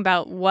thinking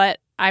about what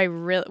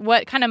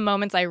kind of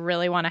moments I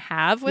really want to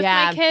have with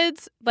my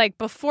kids, like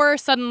before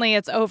suddenly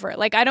it's over.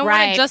 Like I don't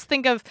want to just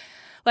think of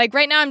Like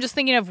right now I'm just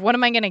thinking of what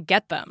am I going to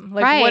get them?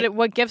 Like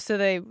what gifts do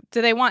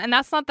they want? And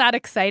that's not that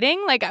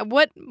exciting. Like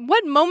what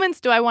moments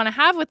do I want to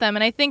have with them?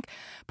 And I think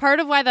part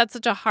of why that's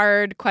such a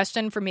hard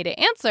question for me to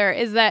answer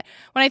is that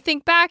when I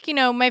think back,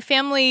 my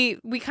family,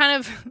 we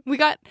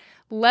got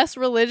less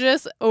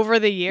religious over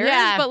the years,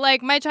 but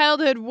like my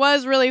childhood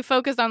was really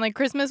focused on like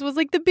Christmas was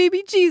like the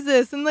baby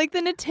Jesus and like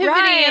the nativity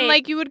and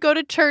like you would go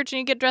to church and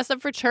you get dressed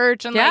up for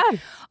church and like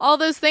all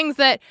those things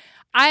that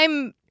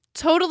I'm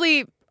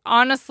totally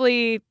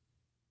honestly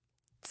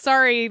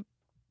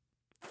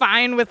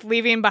fine with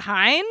leaving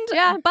behind.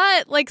 Yeah.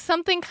 But like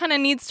something kind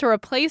of needs to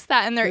replace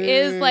that. And there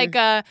is like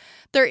a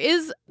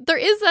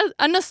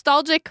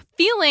nostalgic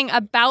feeling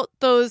about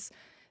those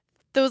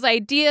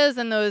ideas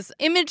and those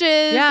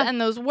images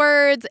and those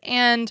words.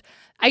 And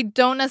I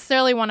don't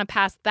necessarily want to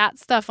pass that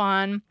stuff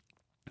on.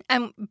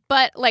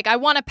 But like I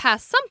want to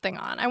pass something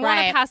on. I want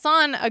to pass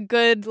on a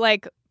good,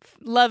 like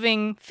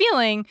loving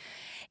feeling.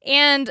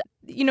 And,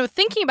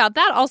 thinking about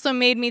that also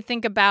made me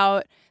think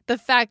about the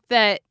fact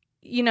that,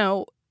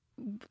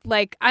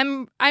 like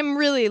I'm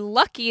really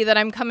lucky that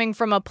I'm coming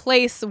from a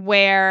place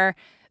where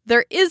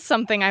there is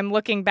something I'm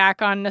looking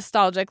back on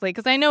nostalgically.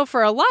 Because I know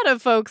for a lot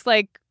of folks,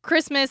 like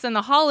Christmas and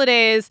the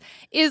holidays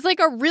is like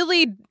a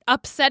really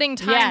upsetting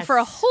time for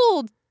a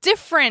whole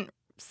different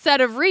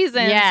set of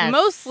reasons. Yes.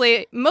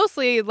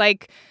 Mostly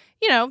like,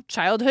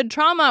 childhood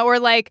trauma or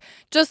like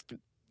just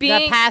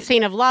being the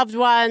passing of loved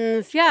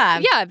ones.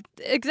 Yeah. Yeah,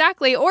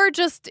 exactly. Or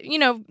just,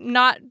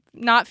 not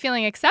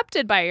feeling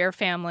accepted by your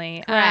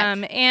family.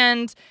 Correct.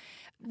 And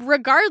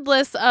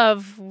regardless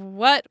of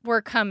what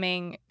we're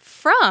coming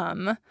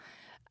from,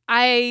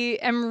 I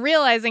am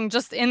realizing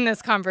just in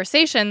this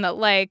conversation that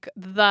like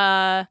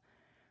the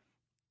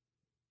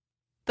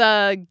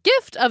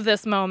gift of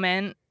this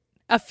moment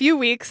a few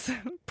weeks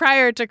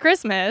prior to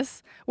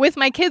Christmas with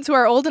my kids who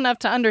are old enough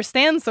to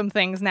understand some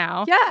things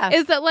now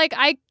is that like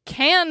I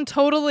can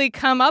totally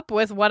come up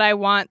with what I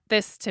want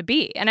this to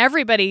be, and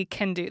everybody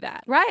can do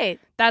that. Right.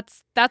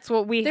 That's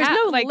what we There's have.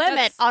 There's no like,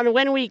 limit on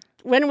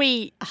when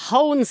we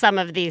hone some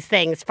of these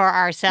things for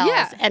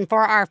ourselves and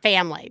for our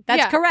family.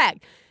 That's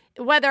correct.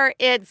 Whether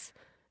it's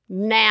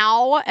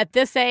now at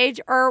this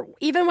age or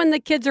even when the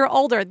kids are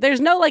older,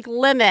 there's no like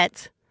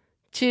limit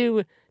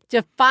to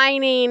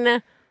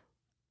defining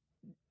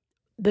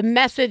the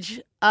message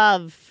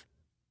of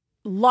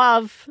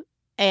love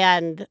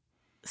and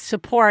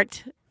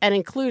support and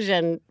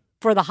inclusion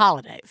for the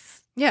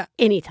holidays. Yeah.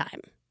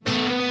 Anytime.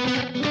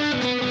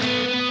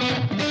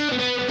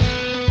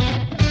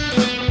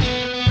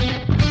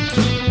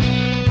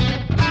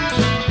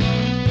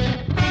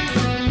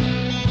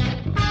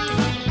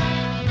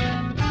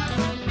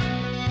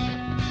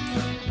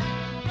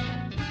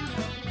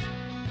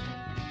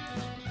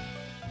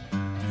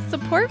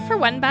 Support for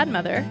One Bad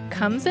Mother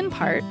comes in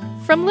part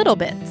from Little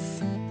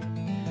Bits.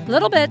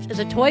 Little Bits is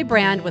a toy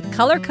brand with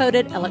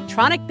color-coded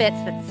electronic bits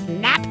that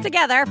snap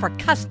together for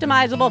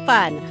customizable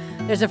fun.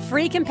 There's a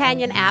free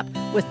companion app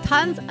with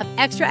tons of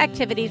extra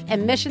activities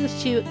and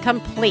missions to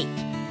complete.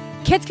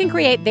 Kids can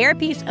create their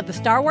piece of the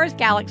Star Wars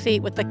galaxy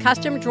with the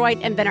custom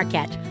droid inventor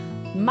kit.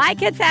 My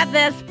kids have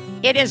this.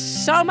 It is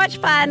so much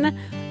fun.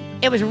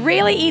 It was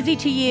really easy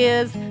to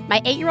use. My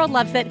 8-year-old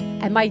loves it,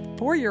 and my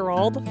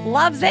 4-year-old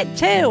loves it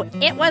too.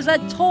 It was a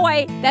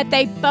toy that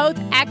they both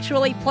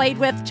actually played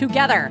with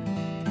together.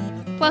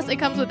 Plus, it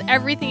comes with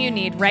everything you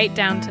need right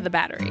down to the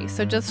battery.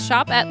 So just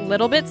shop at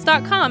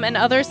littlebits.com and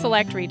other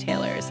select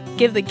retailers.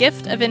 Give the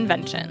gift of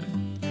invention.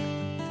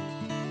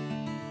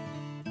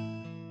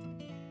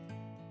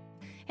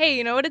 Hey,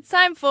 you know what it's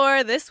time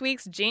for? This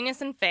week's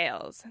Genius and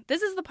Fails.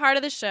 This is the part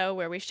of the show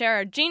where we share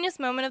our genius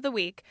moment of the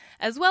week,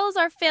 as well as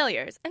our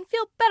failures, and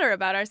feel better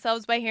about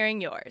ourselves by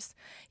hearing yours.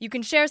 You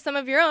can share some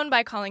of your own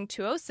by calling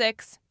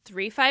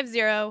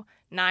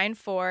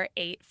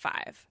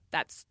 206-350-9485.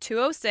 That's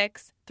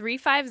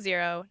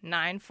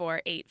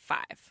 206-350-9485.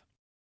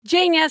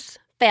 Genius.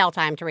 Fail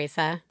time,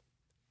 Teresa.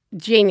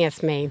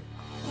 Genius me.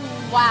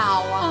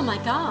 Wow. Oh, my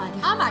God.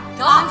 Oh, my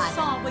God. I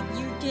saw what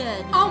you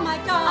did. Oh, my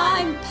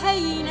God. I'm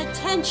paying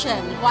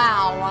attention.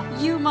 Wow.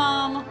 You,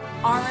 Mom,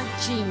 are a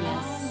genius.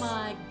 Oh,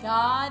 my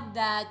God.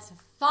 That's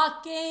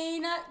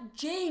fucking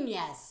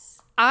genius.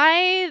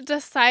 I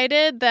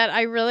decided that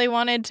I really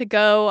wanted to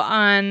go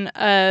on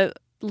a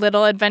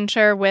little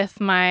adventure with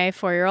my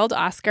 4-year-old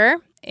Oscar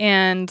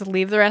and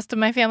leave the rest of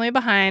my family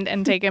behind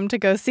and take him to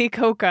go see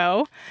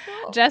Coco.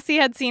 Cool. Jesse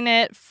had seen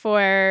it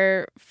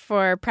for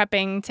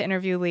prepping to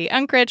interview Lee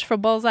Unkrich for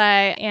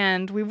Bullseye,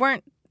 and we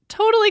weren't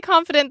totally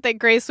confident that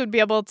Grace would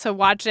be able to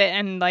watch it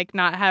and like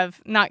not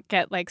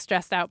get like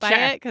stressed out by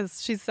it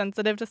because she's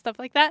sensitive to stuff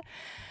like that.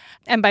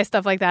 And by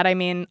stuff like that, I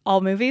mean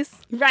all movies.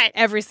 Right.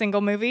 Every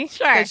single movie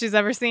that she's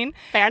ever seen.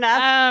 Fair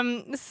enough.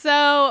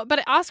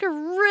 But Oscar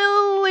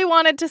really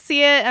wanted to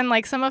see it, and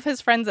like some of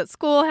his friends at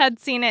school had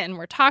seen it and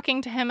were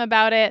talking to him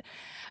about it.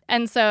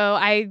 And so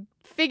I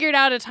figured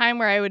out a time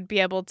where I would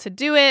be able to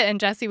do it, and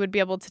Jesse would be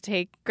able to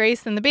take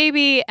Grace and the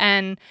baby.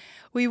 And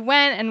we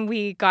went, and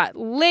we got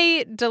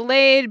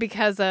delayed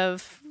because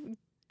of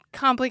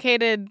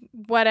complicated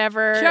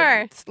whatever.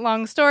 Sure. It's a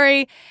long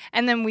story.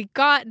 And then we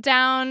got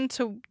down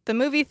to the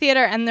movie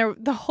theater, and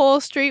the whole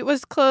street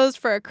was closed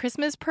for a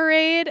Christmas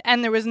parade,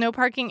 and there was no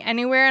parking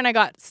anywhere, and I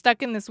got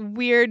stuck in this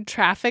weird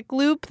traffic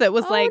loop that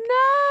was like,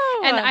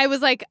 no. and I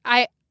was like,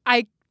 I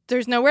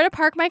there's nowhere to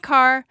park my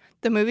car.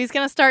 The movie's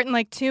going to start in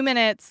like 2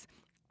 minutes.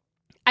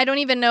 I don't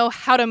even know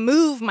how to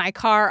move my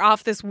car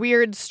off this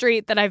weird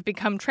street that I've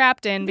become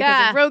trapped in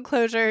because of road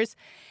closures.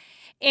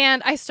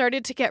 And I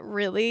started to get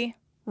really,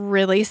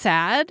 really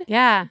sad.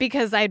 Yeah.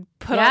 Because I'd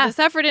put all this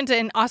effort into it,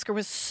 and Oscar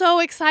was so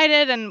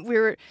excited,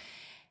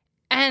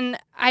 and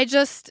I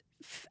just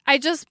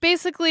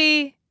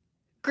basically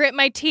grit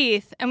my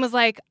teeth and was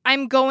like,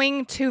 I'm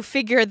going to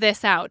figure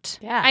this out.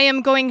 Yeah. I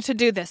am going to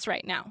do this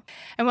right now.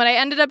 And what I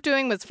ended up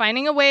doing was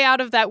finding a way out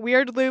of that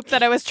weird loop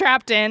that I was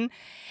trapped in.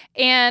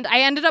 And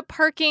I ended up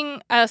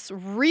parking us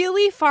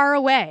really far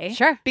away.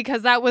 Sure.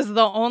 Because that was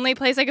the only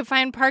place I could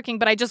find parking.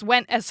 But I just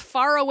went as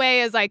far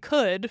away as I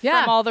could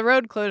from all the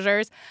road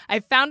closures.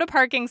 I found a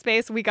parking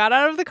space. We got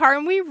out of the car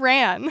and we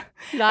ran.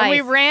 Nice. And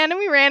we ran and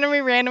we ran and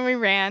we ran and we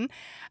ran.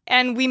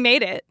 And we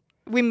made it.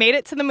 We made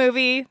it to the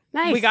movie.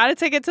 Nice. We got a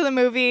ticket to the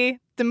movie.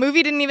 The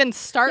movie didn't even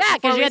start Yeah, before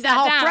because we you had the sat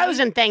whole down.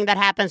 Frozen thing that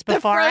happens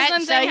before The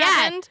Frozen it. thing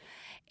happened.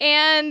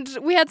 And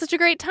we had such a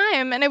great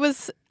time, and I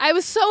was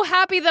so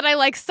happy that I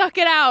like stuck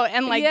it out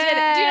and like did it. Do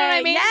you know what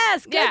I mean?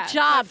 Yes, good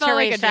job, I felt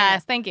like a Teresa.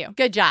 genius. Thank you.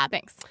 Good job.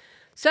 Thanks.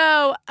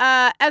 So,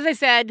 as I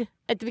said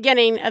at the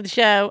beginning of the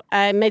show,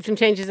 I made some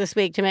changes this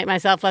week to make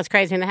myself less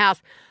crazy in the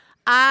house.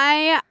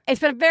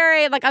 It's been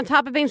very, like, on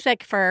top of being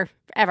sick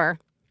forever,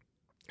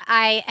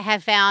 I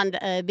have found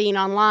being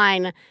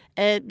online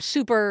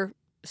super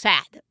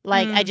sad.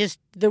 Like,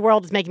 the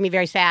world is making me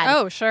very sad.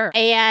 Oh, sure.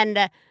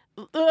 And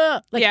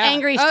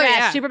angry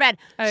stress, super bad.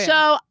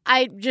 So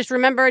I just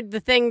remembered the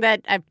thing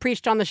that I've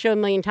preached on the show a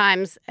million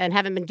times and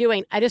haven't been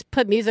doing. I just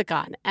put music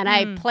on and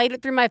I played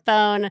it through my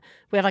phone.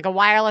 We have like a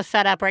wireless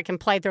setup where I can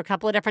play through a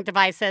couple of different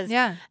devices.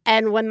 Yeah.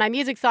 And when my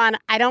music's on,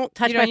 I don't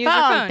touch my use your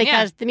phone,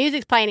 because the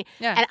music's playing.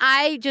 Yeah. And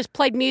I just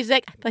played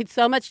music. I played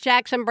so much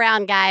Jackson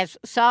Browne, guys.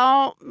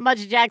 So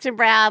much Jackson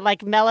Browne,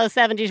 like mellow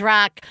 70s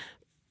rock,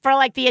 for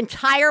like the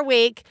entire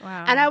week.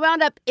 Wow. And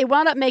it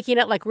wound up making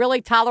it like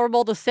really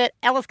tolerable to sit.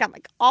 Ellis got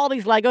like all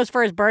these Legos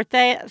for his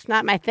birthday. It's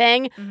not my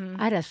thing.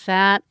 I just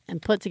sat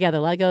and put together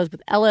Legos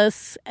with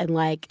Ellis and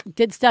like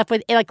did stuff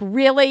with it. Like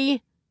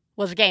really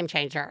was a game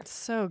changer.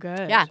 So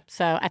good. Yeah.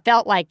 So I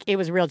felt like it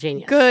was real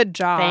genius. Good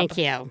job. Thank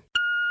you.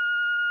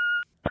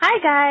 Hi,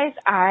 guys.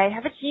 I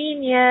have a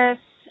genius.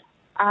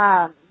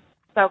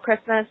 So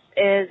Christmas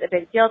is a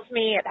big deal to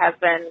me. It has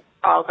been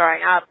all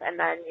growing up, and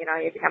then, you know,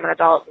 you become an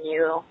adult and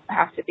you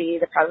have to be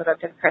the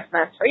president of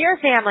Christmas for your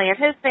family and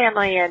his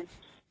family and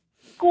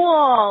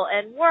school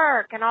and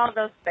work and all of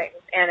those things,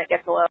 and it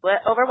gets a little bit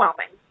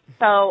overwhelming.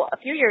 So a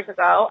few years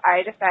ago,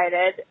 I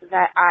decided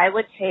that I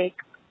would take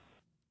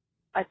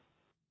a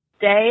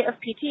day of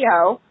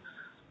PTO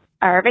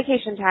or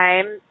vacation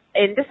time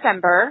in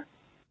December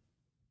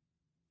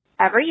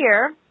every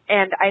year,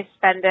 and I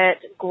spend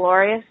it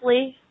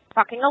gloriously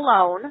fucking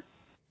alone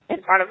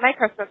in front of my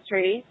Christmas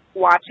tree,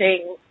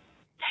 watching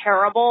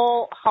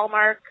terrible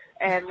Hallmark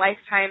and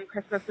Lifetime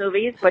Christmas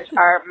movies, which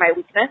are my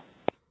weakness.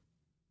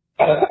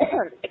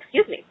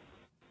 Excuse me.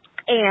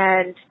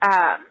 And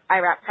I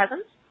wrap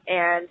presents,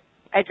 and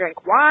I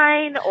drink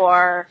wine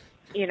or,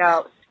 you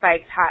know,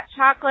 spiked hot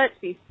chocolate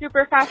to be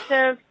super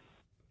festive,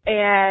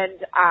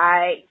 and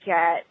I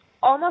get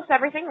almost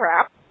everything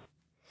wrapped.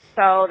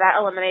 So that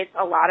eliminates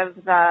a lot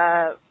of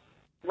the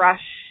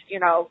rush,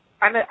 you know.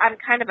 I'm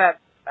kind of a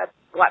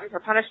glutton for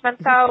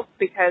punishment, though,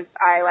 because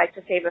I like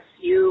to save a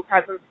few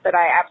presents that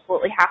I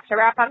absolutely have to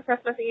wrap on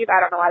Christmas Eve.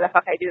 I don't know why the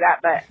fuck I do that,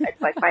 but it's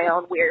like my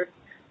own weird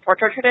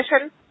torture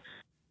tradition.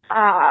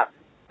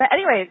 But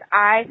anyways,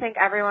 I think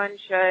everyone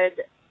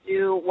should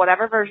do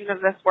whatever version of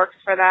this works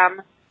for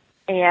them,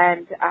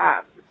 and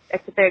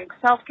it's a big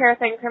self-care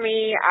thing for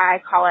me. I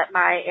call it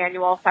my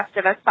annual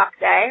festive as fuck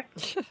day.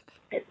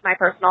 It's my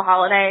personal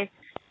holiday.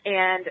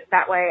 And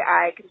that way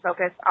I can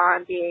focus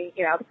on being,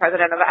 you know, the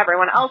president of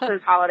everyone else's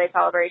holiday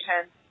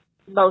celebration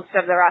most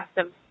of the rest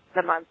of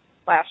the month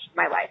 /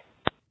 my life.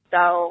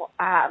 So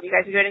you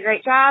guys are doing a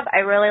great job. I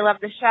really love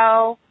the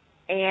show.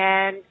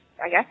 And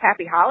I guess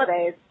happy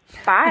holidays.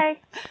 Bye.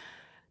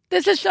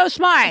 This is so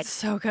smart. It's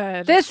so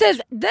good. This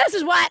is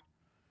what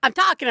I'm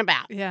talking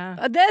about.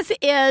 Yeah. This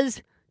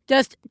is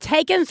just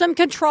taking some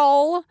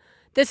control.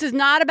 This is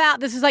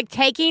like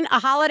taking a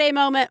holiday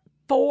moment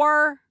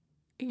for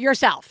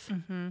yourself.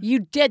 Mm-hmm. You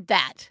did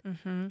that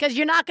because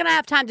you're not going to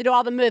have time to do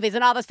all the movies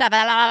and all the stuff.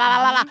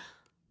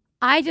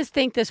 I just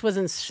think this was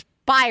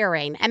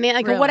inspiring. I mean,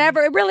 like Really?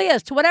 whatever it really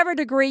is, to whatever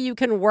degree you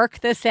can work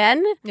this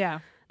in, Yeah.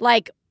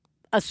 like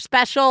a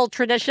special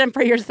tradition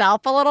for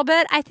yourself a little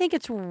bit. I think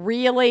it's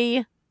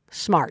really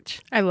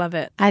smart. I love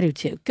it. I do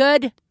too.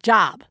 Good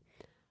job.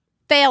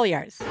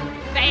 Failures.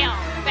 Fail.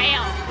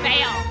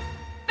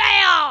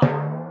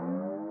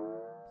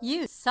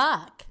 You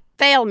suck.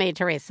 Fail me,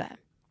 Teresa.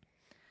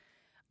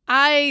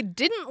 I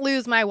didn't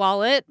lose my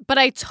wallet, but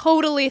I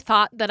totally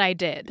thought that I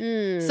did.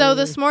 So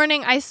this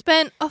morning I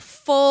spent a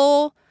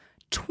full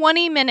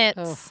 20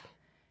 minutes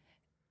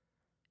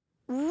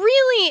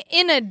really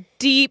in a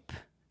deep,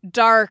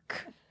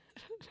 dark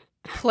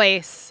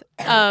place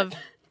of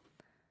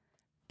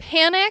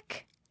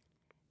panic /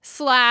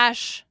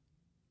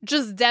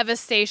 just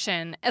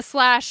devastation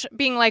 /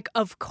 being like,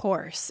 of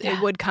course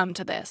it would come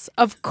to this.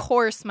 Of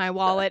course my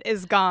wallet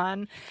is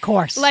gone. Of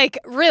course. Like,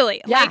 really.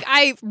 Yeah. Like,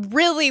 I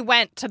really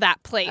went to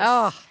that place.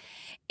 Oh.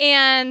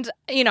 And,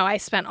 you know, I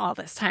spent all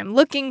this time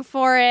looking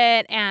for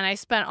it, and I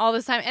spent all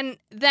this time. And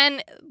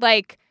then,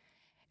 like,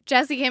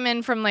 Jesse came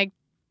in from, like,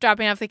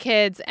 dropping off the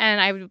kids,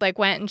 and I, like,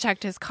 went and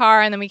checked his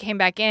car, and then we came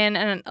back in,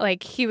 and,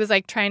 like, he was,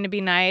 like, trying to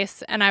be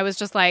nice, and I was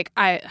just like,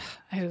 I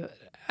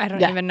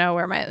don't even know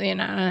where my, you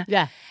know.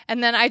 Yeah.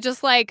 And then I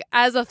just, like,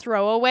 as a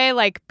throwaway,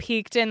 like,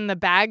 peeked in the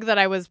bag that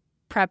I was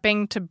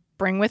prepping to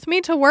bring with me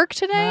to work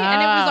today,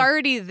 and it was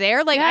already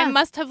there. Like, I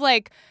must have,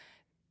 like,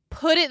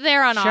 put it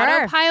there on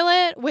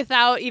autopilot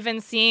without even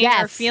seeing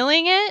or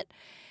feeling it.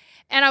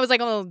 And I was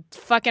like, oh,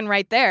 fucking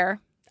right there.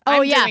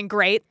 I'm doing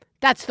great.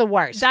 That's the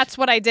worst. That's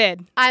what I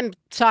did. I'm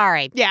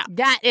sorry. Yeah.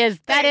 That is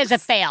a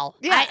fail.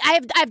 Yeah.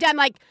 I've done,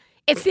 like,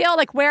 it's the old,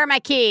 like, where are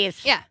my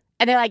keys? Yeah.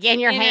 And they're, like, in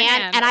your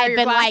hand. And I've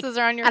been, like,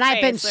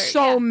 I've been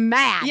so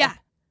mad. Yeah.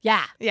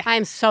 Yeah. Yeah.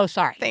 I'm so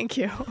sorry. Thank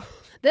you.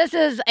 This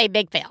is a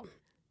big fail.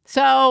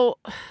 So,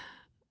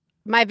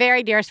 my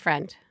very dearest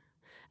friend,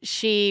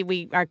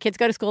 our kids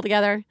go to school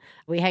together.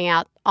 We hang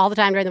out all the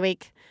time during the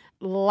week.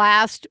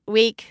 Last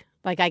week,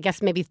 like, I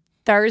guess maybe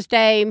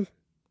Thursday,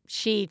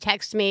 she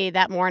texted me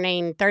that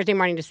morning, Thursday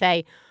morning, to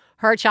say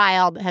her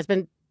child has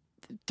been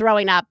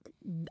throwing up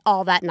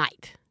all that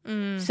night.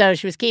 So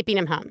she was keeping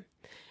him home.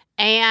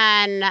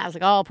 And I was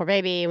like, oh, poor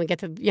baby. And we get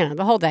to,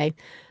 the whole day.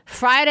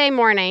 Friday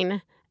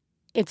morning,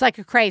 it's like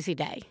a crazy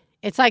day.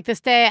 It's like this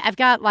day, I've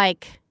got,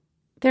 like,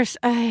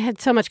 I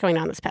had so much going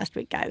on this past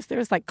week, guys. There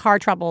was, like, car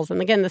troubles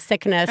and, again, the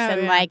sickness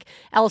like,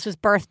 Ellis's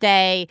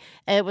birthday.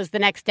 It was the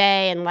next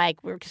day, and,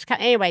 like, we were just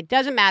anyway,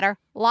 doesn't matter.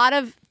 A lot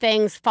of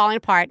things falling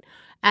apart.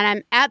 And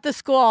I'm at the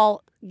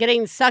school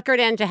getting suckered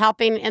into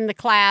helping in the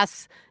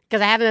class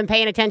because I haven't been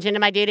paying attention to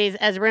my duties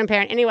as a room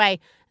parent. Anyway,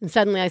 and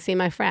suddenly I see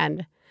my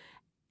friend.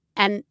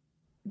 And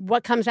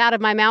what comes out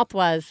of my mouth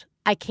was,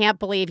 I can't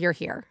believe you're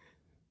here.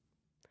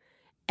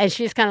 And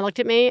she just kind of looked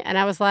at me, and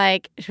I was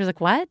like, she was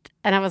like, what?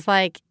 And I was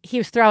like, he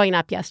was throwing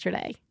up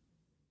yesterday.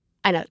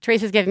 I know.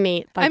 Teresa's giving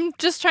me, like, I'm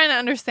just trying to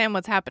understand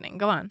what's happening.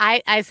 Go on.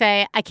 I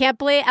say, I can't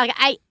believe,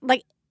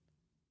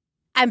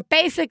 I'm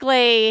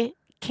basically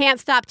can't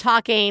stop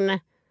talking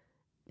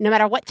no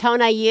matter what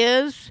tone I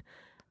use,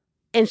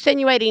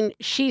 insinuating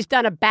she's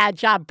done a bad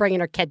job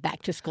bringing her kid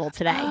back to school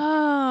today.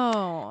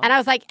 Oh. And I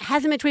was like,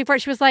 hasn't been 24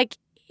 hours. She was like,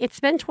 it's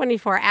been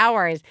 24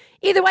 hours.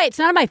 Either way, it's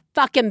none of my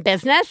fucking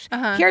business.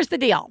 Here's the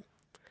deal.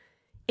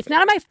 It's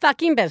none of my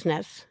fucking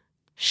business.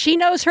 She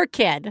knows her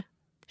kid.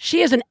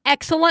 She is an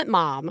excellent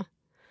mom.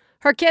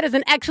 Her kid is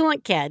an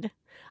excellent kid.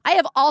 I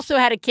have also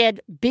had a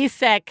kid be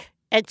sick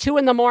at 2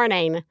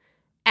 a.m.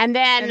 and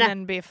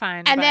then be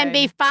fine.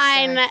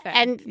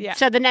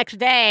 So the next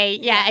day,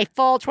 a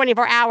full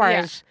 24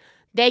 hours,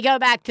 they go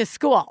back to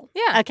school.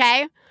 Yeah.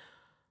 Okay?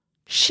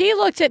 She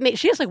looked at me.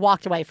 She just, like,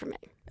 walked away from me.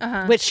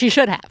 Which she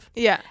should have.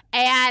 Yeah.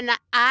 And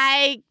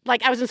I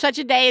was in such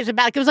a daze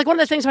about it. It was like one of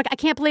those things where, like, I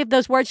can't believe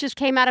those words just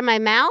came out of my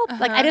mouth.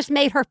 Like, I just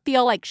made her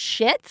feel like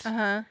shit.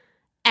 And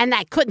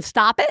I couldn't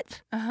stop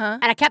it.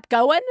 And I kept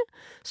going.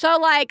 So,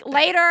 like,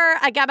 later,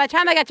 by the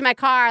time I got to my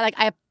car,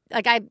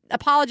 I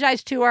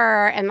apologized to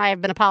her, and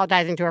I've been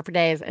apologizing to her for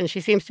days, and she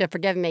seems to have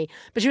forgiven me.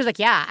 But she was like,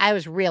 yeah, I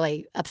was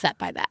really upset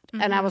by that.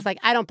 And I was like,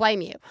 I don't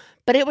blame you.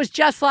 But it was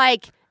just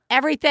like,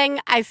 everything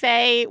we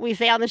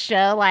say on the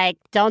show, like,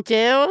 don't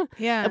do,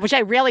 which I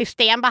really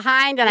stand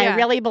behind and I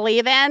really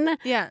believe in,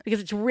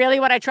 because it's really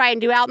what I try and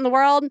do out in the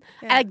world.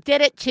 And I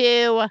did it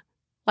to,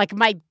 like,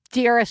 my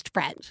dearest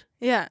friend.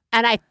 Yeah.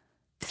 And I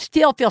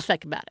still feel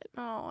sick about it.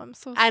 Oh, I'm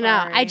so sorry. I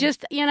know. I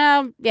just,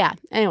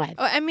 anyway.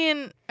 Oh, I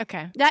mean,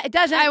 okay. It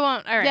doesn't. I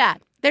won't. All right. Yeah.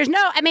 There's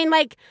no,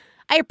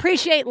 I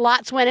appreciate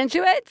lots went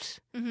into it,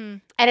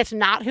 and it's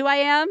not who I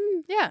am.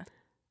 Yeah.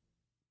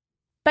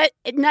 But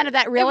none of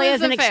that really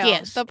is an fail.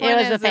 excuse. The point it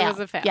was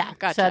a fail. Yeah,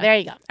 gotcha. So there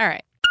you go. All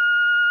right.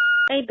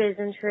 Hey, Biz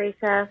and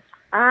Teresa.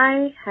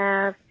 I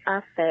have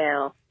a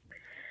fail.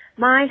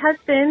 My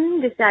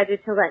husband decided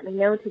to let me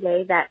know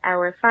today that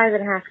our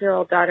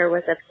 5.5-year-old daughter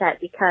was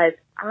upset because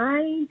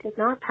I did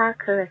not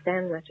pack her a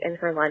sandwich in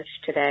her lunch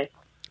today.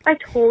 I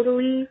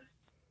totally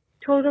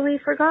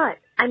forgot.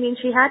 I mean,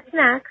 she had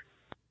snacks.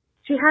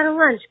 She had a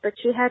lunch, but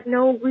she had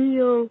no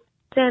real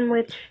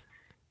sandwich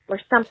or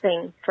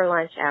something for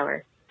lunch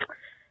hour.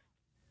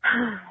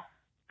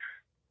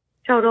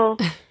 Total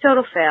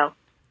fail.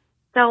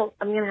 So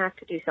I'm going to have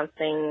to do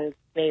something,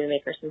 maybe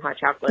make her some hot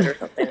chocolate or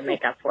something to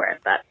make up for it.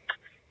 But,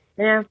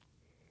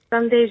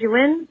 some days you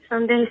win,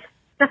 some days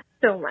not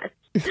so much.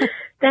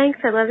 Thanks.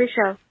 I love your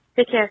show.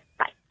 Take care.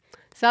 Bye.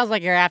 Sounds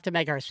like you're going to have to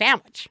make her a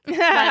sandwich. But it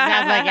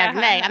sounds like you have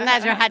to make. I'm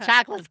not sure hot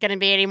chocolate's going to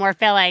be any more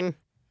filling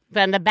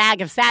than the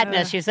bag of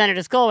sadness you sent her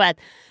to school with.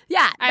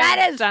 Yeah,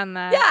 I've done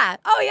that. Yeah.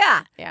 Oh,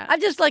 yeah. Yeah.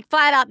 I've just like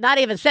flat out not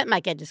even sent my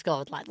kid to school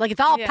with lunch. Like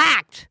it's all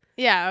packed.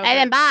 Yeah. Okay. And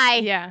then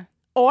bye. Yeah.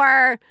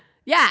 Or,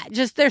 yeah,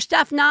 just their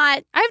stuff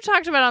not. I've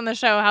talked about on the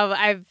show how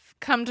I've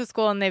come to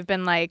school and they've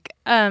been like,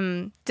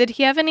 did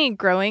he have any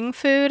growing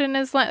food in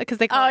his lunch? Because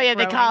they call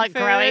they call it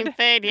growing food.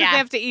 They Yeah.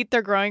 have to eat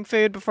their growing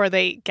food before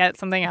they get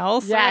something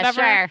else. or Yeah,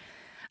 whatever. sure.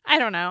 I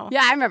don't know.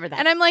 Yeah, I remember that.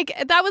 And I'm like,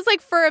 that was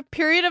like for a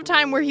period of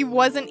time where he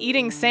wasn't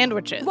eating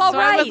sandwiches. Well, so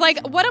I was right.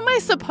 like, what am I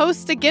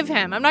supposed to give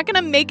him? I'm not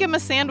going to make him a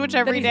sandwich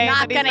every he's day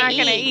not that he's not gonna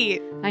going to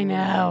eat. I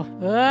know.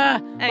 Well,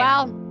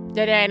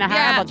 they're doing a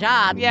horrible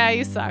job. Yeah,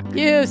 you suck.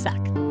 You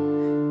suck.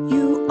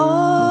 You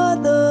are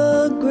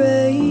the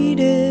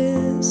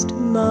greatest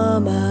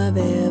mom I've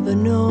ever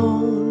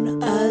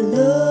known. I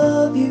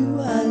love you,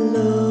 I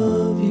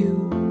love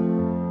you.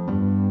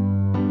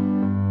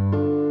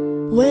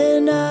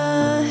 When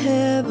I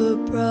have a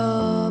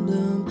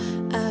problem,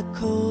 I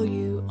call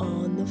you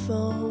on the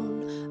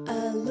phone.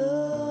 I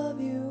love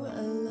you,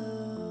 I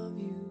love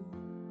you.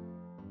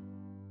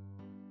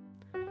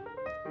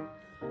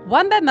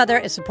 One Bad Mother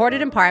is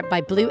supported in part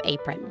by Blue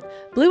Apron.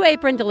 Blue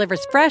Apron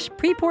delivers fresh,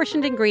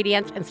 pre-portioned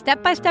ingredients and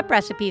step-by-step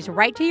recipes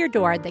right to your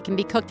door that can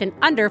be cooked in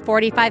under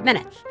 45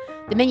 minutes.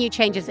 The menu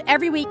changes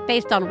every week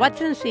based on what's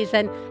in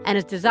season and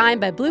is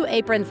designed by Blue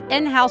Apron's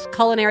in-house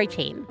culinary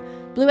team.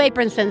 Blue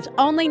Apron sends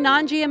only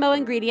non-GMO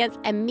ingredients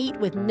and meat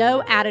with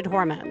no added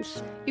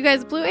hormones. You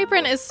guys, Blue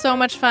Apron is so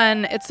much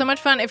fun. It's so much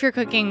fun if you're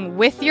cooking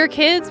with your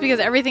kids because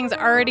everything's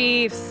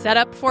already set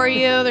up for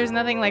you. There's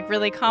nothing like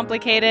really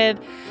complicated.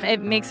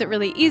 It makes it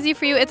really easy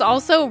for you. It's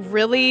also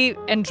really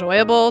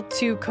enjoyable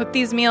to cook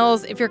these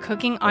meals if you're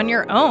cooking on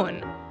your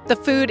own. The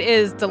food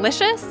is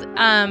delicious,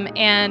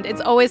 and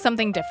it's always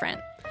something different.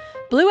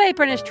 Blue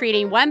Apron is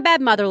treating One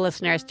Bad Mother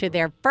listeners to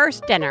their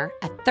first dinner,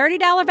 a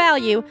 $30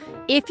 value,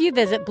 if you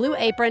visit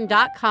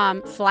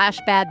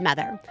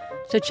blueapron.com/badmother.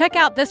 So check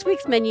out this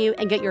week's menu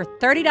and get your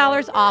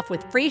 $30 off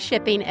with free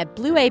shipping at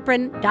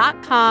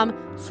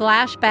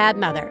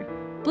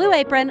blueapron.com/badmother. Blue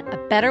Apron, a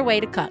better way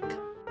to cook.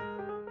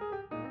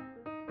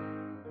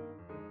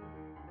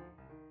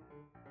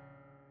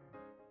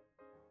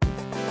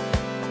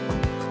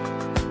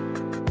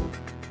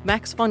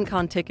 Max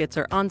FunCon tickets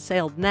are on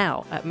sale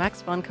now at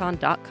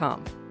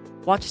maxfuncon.com.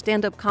 Watch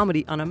stand-up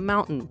comedy on a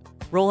mountain,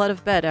 roll out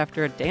of bed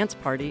after a dance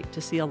party to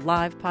see a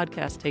live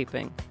podcast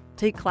taping.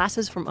 Take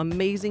classes from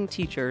amazing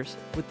teachers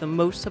with the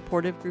most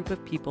supportive group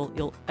of people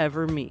you'll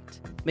ever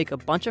meet. Make a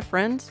bunch of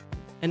friends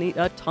and eat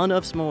a ton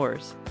of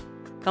s'mores.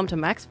 Come to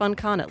Max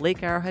FunCon at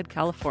Lake Arrowhead,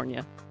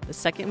 California, the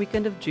second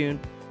weekend of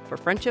June for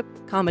friendship,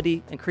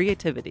 comedy, and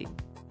creativity.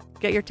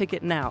 Get your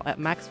ticket now at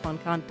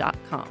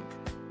maxfuncon.com.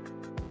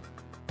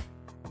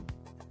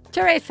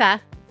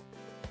 Teresa,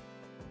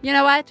 you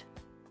know what?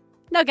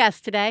 No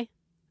guest today.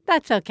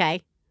 That's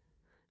okay.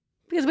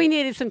 Because we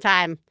needed some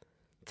time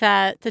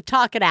to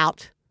talk it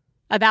out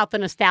about the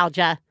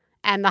nostalgia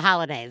and the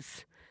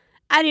holidays.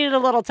 I needed a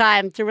little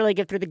time to really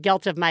get through the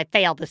guilt of my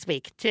fail this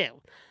week,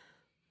 too.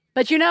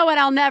 But you know what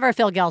I'll never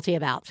feel guilty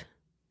about?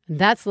 And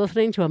that's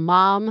listening to a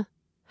mom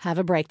have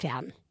a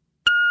breakdown.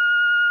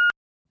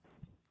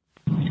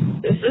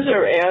 This is a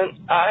rant.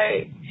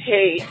 I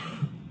hate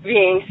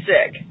being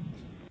sick.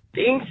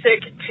 Being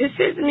sick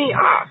pisses me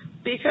off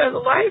because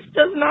life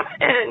does not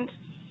end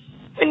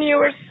when you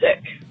are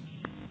sick.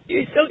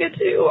 You still get to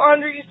do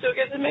laundry, you still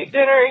get to make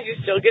dinner, you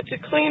still get to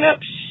clean up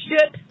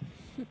shit.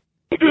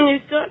 You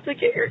still have to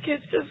get your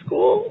kids to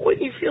school when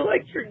you feel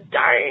like you're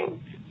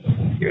dying.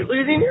 You're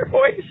losing your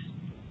voice.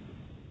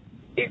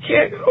 You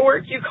can't go to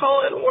work, you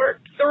call in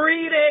work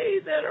 3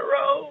 days in a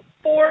row,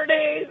 4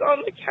 days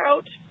on the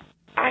couch.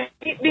 I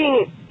hate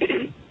being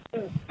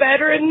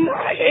bedridden.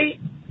 I hate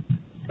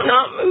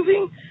not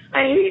moving.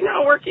 I hate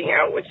not working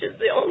out, which is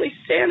the only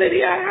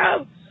sanity I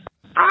have.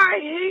 I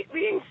hate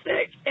being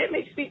sick. It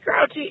makes me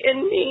grouchy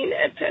and mean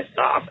and pissed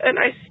off, and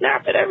I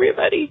snap at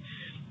everybody.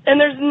 And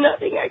there's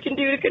nothing I can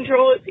do to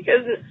control it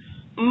because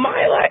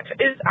my life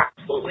is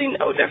absolutely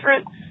no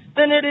different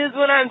than it is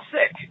when I'm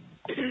sick.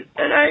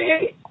 And I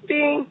hate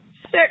being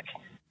sick.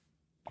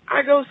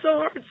 I go so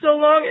hard so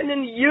long, and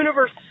then the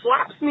universe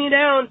slaps me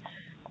down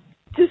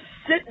to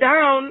sit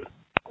down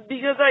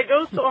because I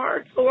go so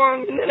hard so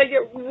long, and then I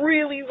get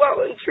really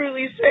well and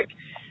truly sick.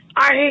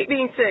 I hate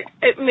being sick.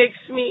 It makes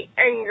me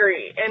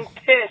angry and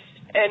pissed,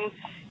 and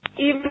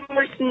even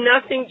worse,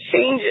 nothing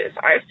changes.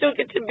 I still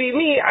get to be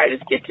me. I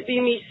just get to be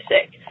me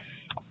sick.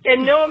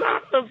 And no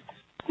amount of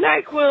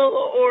NyQuil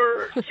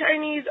or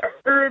Chinese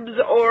herbs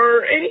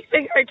or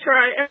anything I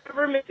try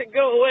ever makes it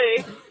go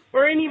away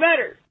or any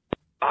better.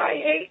 I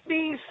hate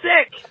being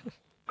sick.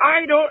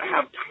 I don't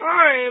have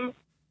time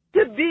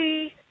to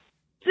be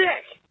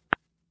sick.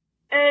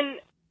 And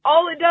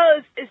all it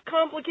does is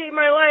complicate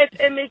my life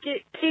and make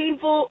it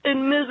painful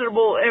and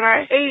miserable, and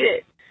I hate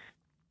it.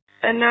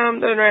 And now I'm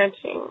done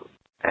ranting.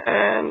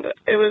 And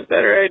it was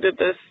better I did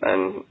this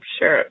than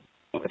share it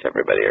with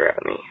everybody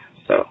around me.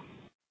 So,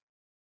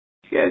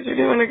 you guys are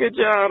doing a good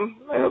job.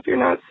 I hope you're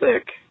not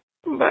sick.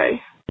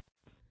 Bye.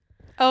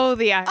 Oh,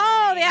 the irony.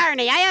 Oh, the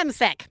irony. I am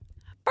sick.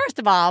 First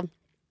of all,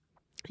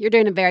 you're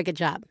doing a very good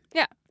job.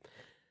 Yeah.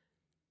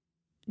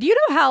 Do you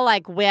know how,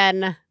 like,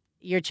 when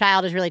your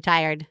child is really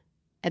tired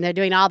and they're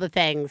doing all the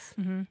things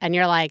and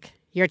you're like,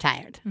 you're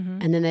tired.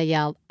 And then they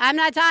yell, I'm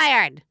not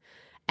tired.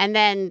 And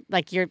then,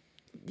 like, you're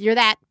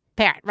that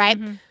parent, right?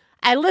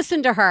 I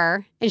listened to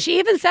her, and she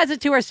even says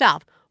it to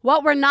herself.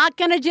 What we're not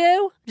going to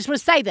do, just want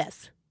to say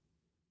this.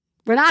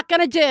 We're not going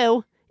to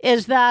do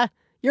is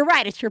you're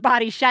right, it's your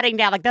body shutting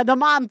down, like the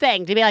mom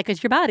thing, to be like,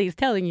 it's your body's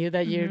telling you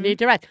that you need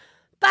to rest.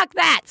 Fuck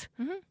that.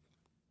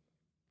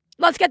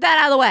 Let's get that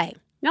out of the way.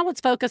 Now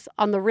let's focus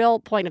on the real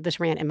point of this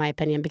rant, in my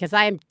opinion, because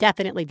I am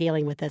definitely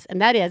dealing with this, and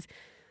that is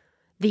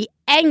the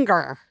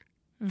anger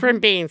from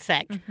being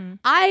sick.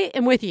 I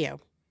am with you.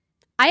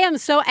 I am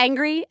so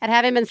angry at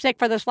having been sick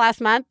for this last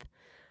month.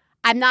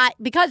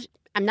 Because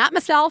I'm not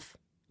myself.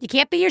 You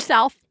can't be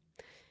yourself.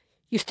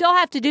 You still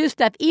have to do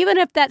stuff. Even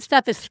if that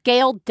stuff is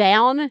scaled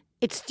down,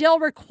 it still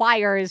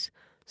requires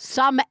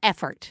some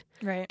effort.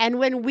 Right. And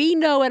when we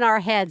know in our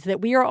heads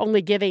that we are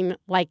only giving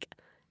like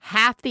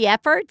half the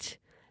effort,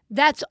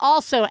 that's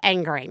also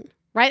angering,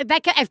 right?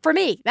 For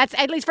me, that's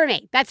at least for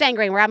me, that's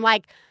angering, where I'm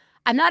like,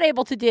 I'm not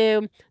able to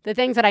do the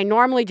things that I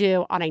normally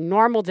do on a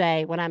normal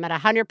day when I'm at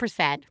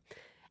 100%.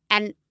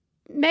 And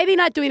maybe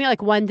not doing it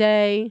like 1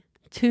 day,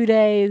 2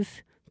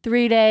 days,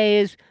 3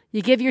 days.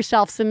 You give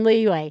yourself some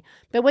leeway.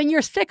 But when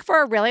you're sick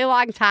for a really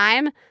long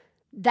time,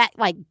 that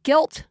like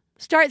guilt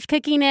starts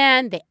kicking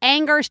in, the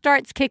anger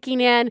starts kicking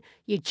in.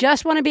 You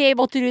just want to be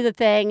able to do the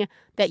thing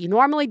that you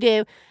normally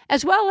do,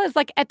 as well as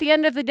like at the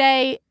end of the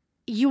day,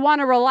 you want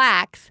to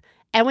relax.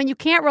 And when you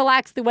can't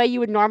relax the way you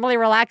would normally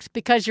relax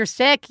because you're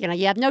sick, you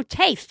have no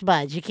taste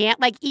buds. You can't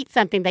like eat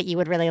something that you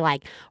would really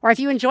like. Or if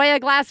you enjoy a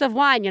glass of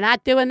wine, you're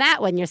not doing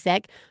that when you're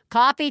sick.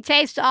 Coffee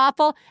tastes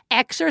awful.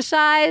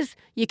 Exercise,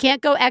 you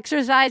can't go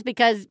exercise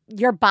because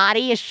your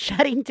body is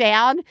shutting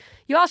down.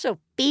 You also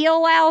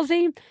feel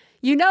lousy.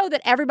 You know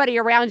that everybody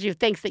around you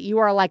thinks that you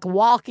are like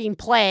walking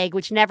plague,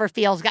 which never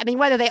feels good. I mean,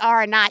 whether they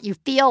are or not, you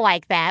feel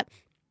like that.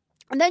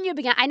 And then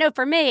I know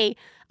for me,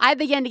 I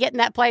begin to get in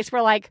that place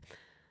where like,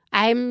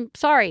 I'm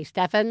sorry,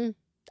 Stefan.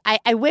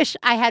 I wish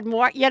I had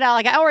more,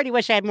 like I already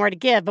wish I had more to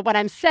give. But when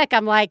I'm sick,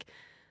 I'm like,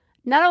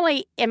 not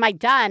only am I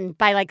done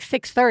by like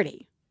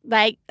 6:30,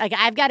 like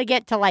I've got to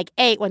get to like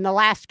 8 when the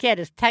last kid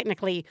is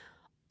technically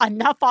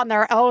enough on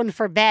their own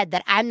for bed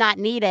that I'm not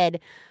needed,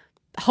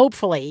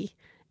 hopefully.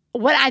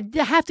 When I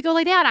have to go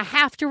lay down, I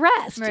have to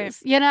rest.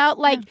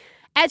 Right.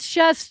 It's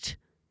just,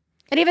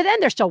 and even then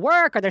there's still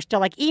work or there's still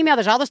like email.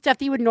 There's all the stuff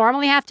that you would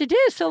normally have to do.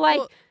 So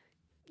like,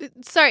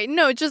 sorry,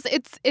 no,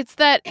 it's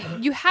that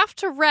you have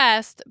to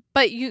rest,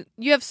 but you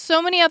have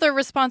so many other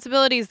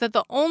responsibilities that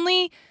the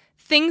only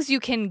things you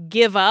can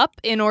give up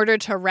in order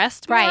to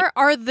rest more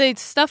are the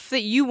stuff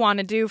that you want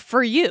to do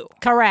for you.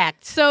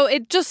 Correct. So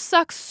it just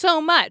sucks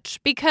so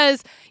much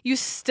because you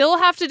still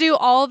have to do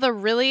all the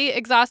really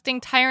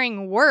exhausting,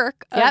 tiring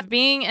work of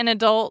being an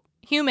adult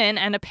human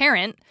and a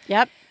parent.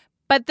 Yep.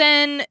 But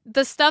then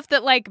the stuff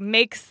that like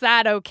makes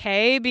that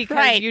okay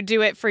because you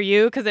do it for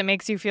you because it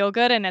makes you feel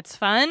good and it's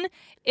fun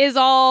is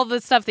all the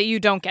stuff that you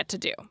don't get to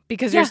do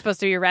because you're supposed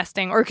to be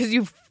resting or because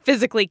you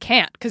physically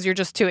can't because you're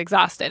just too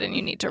exhausted and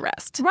you need to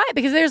rest. Right,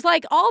 because there's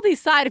like all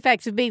these side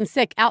effects of being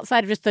sick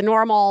outside of just the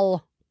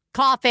normal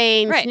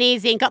coughing,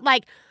 sneezing.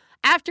 Like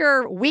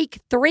after week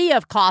 3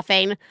 of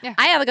coughing,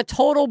 I have like a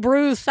total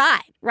bruised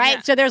side, right?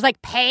 Yeah. So there's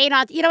like pain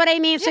on, you know what I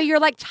mean? Yeah. So you're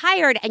like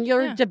tired and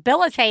you're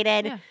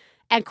debilitated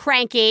and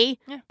cranky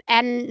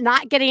and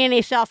not getting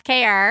any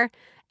self-care.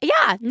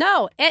 Yeah,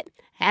 no,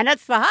 and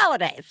it's the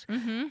holidays.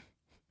 Mm-hmm.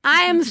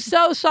 I am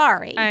so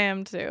sorry. I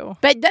am too.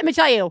 But let me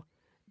tell you,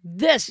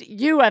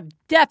 you have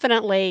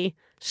definitely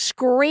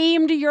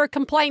screamed your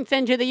complaints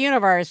into the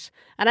universe.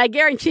 And I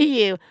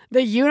guarantee you,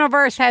 the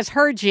universe has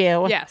heard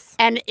you. Yes.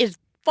 And is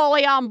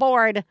fully on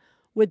board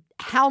with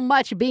how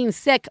much being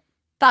sick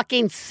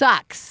fucking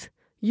sucks.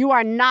 You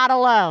are not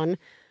alone.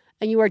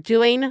 And you are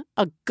doing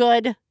a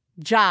good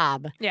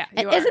job. Yeah,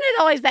 and isn't it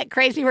always that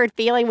crazy weird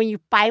feeling when you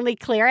finally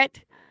clear it?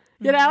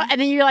 You know?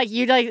 And then you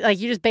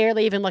just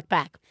barely even look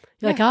back.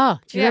 You're like, oh,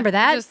 do you remember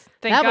that? Just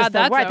thank God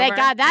that's over. Thank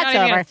God that's not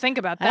even over. Gonna think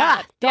about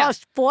that.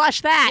 Just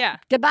flush that. Yeah.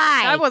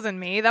 Goodbye. That wasn't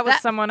me. That was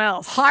someone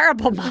else.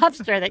 Horrible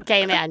monster that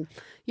came in.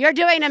 You're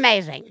doing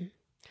amazing.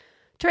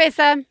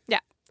 Teresa. Yeah.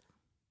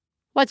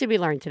 What did we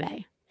learn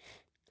today?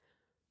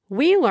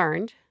 We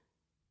learned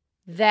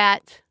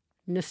that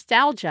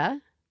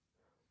nostalgia,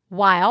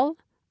 while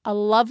a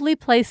lovely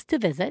place to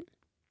visit,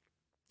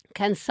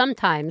 can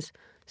sometimes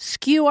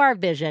skew our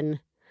vision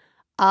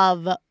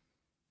of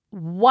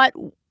what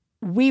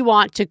we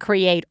want to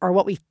create or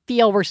what we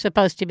feel we're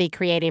supposed to be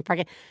creating.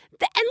 And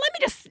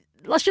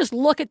let's just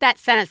look at that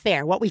sentence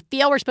there. What we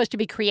feel we're supposed to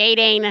be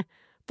creating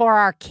for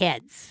our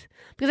kids.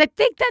 Because I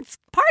think that's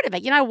part of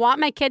it. I want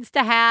my kids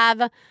to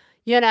have,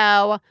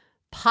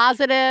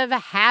 positive,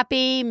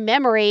 happy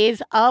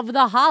memories of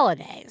the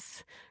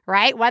holidays,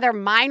 right? Whether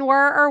mine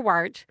were or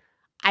weren't,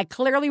 I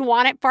clearly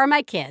want it for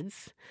my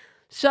kids.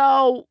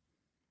 So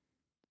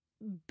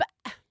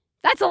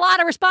That's a lot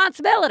of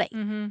responsibility.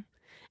 Mm-hmm.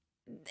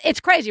 It's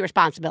crazy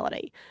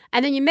responsibility.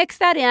 And then you mix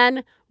that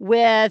in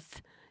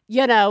with,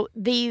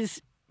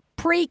 these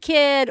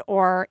pre-kid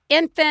or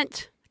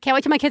infant, can't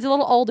wait till my kid's a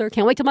little older,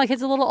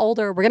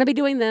 we're going to be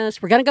doing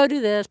this, we're going to go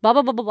do this, blah,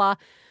 blah, blah, blah,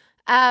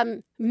 blah.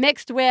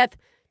 Mixed with,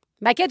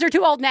 my kids are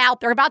too old now,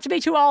 they're about to be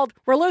too old,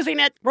 we're losing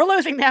them,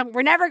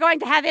 we're never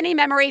going to have any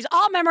memories,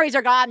 all memories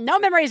are gone, no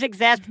memories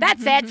exist,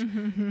 that's it.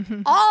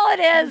 All it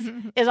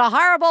is a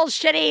horrible,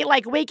 shitty,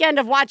 weekend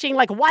of watching,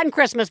 one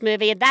Christmas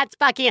movie, and that's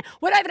fucking,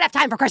 we don't even have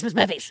time for Christmas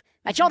movies.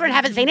 My children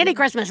haven't seen any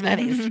Christmas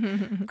movies.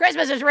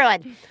 Christmas is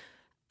ruined.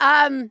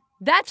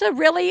 That's a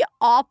really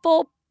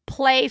awful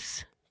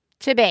place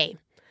to be.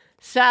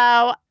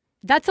 So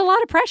that's a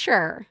lot of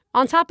pressure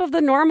on top of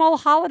the normal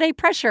holiday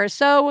pressure.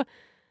 So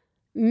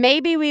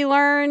maybe we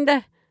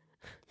learned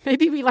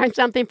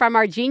something from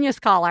our genius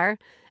caller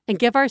and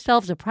give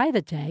ourselves a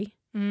private day,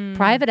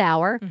 private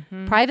hour,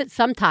 private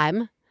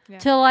sometime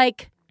to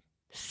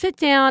sit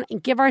down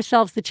and give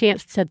ourselves the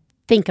chance to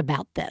think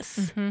about this.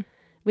 Mm-hmm.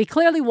 We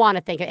clearly want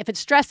to think. If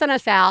it's stressing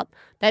us out,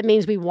 that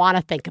means we want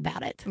to think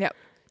about it. Yep.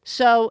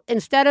 So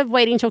instead of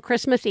waiting till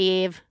Christmas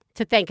Eve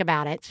to think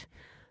about it,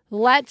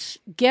 let's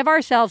give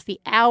ourselves the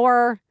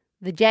hour,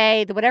 the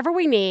day, whatever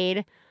we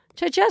need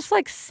to just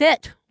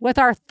sit with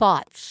our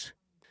thoughts.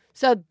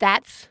 So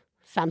that's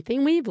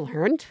something we've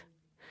learned.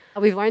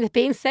 We've learned that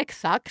being sick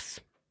sucks.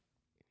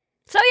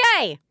 So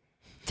yay!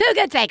 2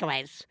 good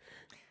takeaways.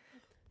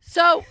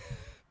 So,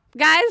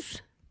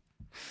 guys,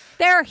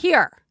 they're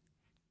here.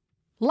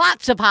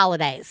 Lots of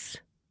holidays.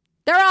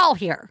 They're all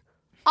here.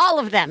 All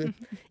of them.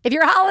 If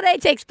your holiday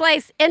takes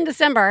place in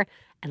December,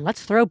 and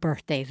let's throw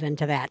birthdays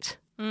into that.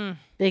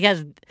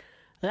 Because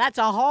that's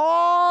a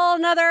whole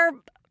nother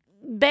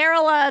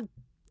barrel of,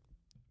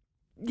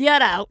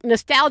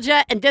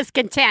 nostalgia and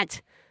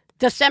discontent.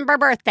 December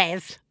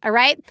birthdays, all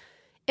right?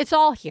 It's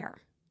all here.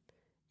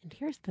 And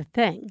here's the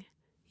thing.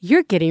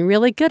 You're getting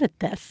really good at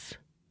this,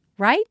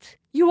 right?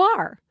 You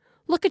are.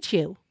 Look at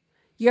you.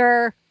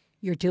 You're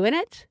doing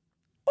it,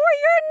 or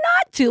you're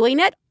not doing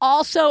it.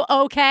 Also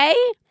okay.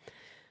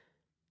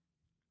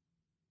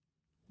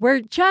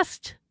 We're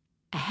just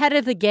ahead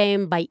of the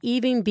game by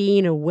even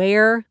being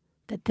aware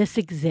that this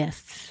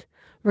exists.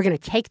 We're going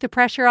to take the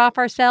pressure off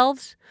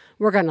ourselves.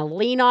 We're going to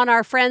lean on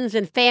our friends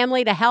and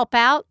family to help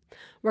out.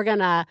 We're going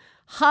to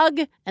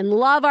hug and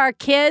love our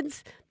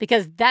kids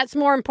because that's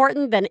more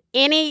important than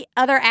any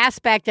other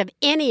aspect of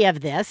any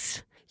of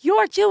this.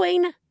 You're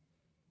doing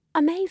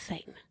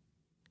amazing.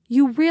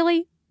 You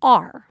really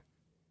are.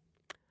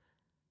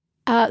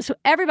 So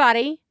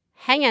everybody,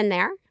 hang in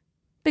there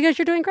because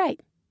you're doing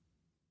great.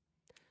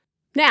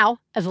 Now,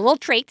 as a little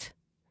treat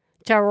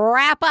to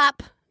wrap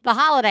up the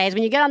holidays,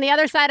 when you get on the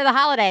other side of the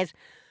holidays,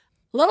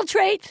 little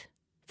treat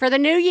for the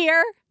new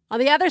year on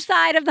the other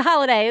side of the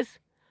holidays,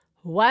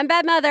 One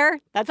Bad Mother,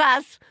 that's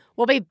us,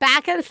 will be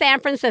back in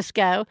San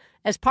Francisco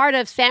as part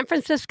of San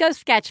Francisco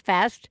Sketch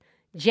Fest,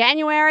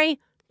 January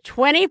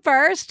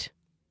 21st,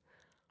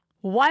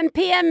 1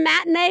 p.m.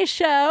 matinee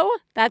show.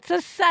 That's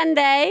a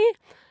Sunday.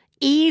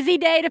 Easy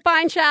day to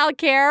find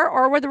childcare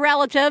or with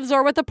relatives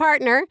or with a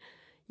partner.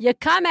 You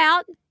come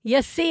out,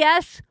 you see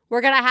us. We're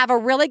going to have a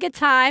really good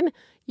time.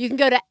 You can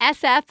go to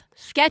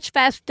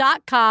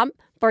sfsketchfest.com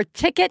for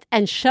ticket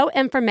and show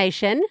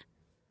information.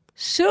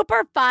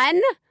 Super fun.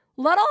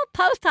 Little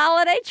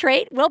post-holiday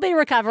treat. We'll be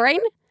recovering.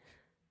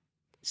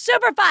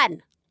 Super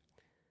fun.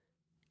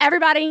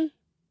 Everybody,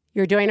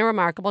 you're doing a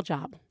remarkable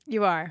job.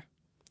 You are.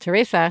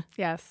 Teresa.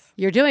 Yes.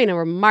 You're doing a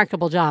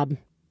remarkable job.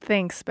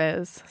 Thanks,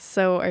 Biz.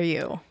 So are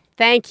you.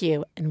 Thank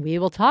you. And we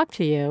will talk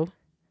to you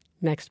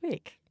next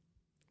week.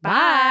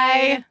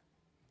 Bye.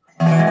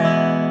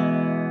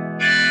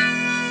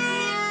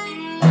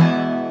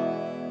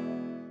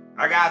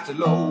 I got to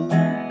low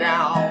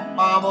down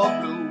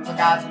mama blues. I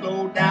got to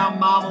low down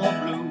mama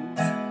blues.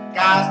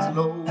 Got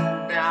to low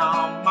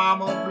down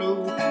mama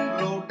blues.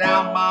 Low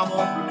down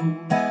mama blues.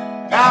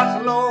 Got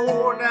to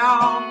low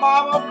down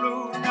mama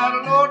blues. Got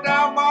to low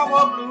down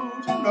mama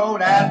blues. You know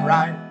that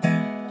right.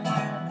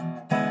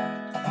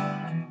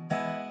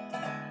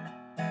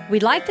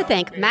 We'd like to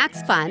thank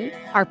Max Fun,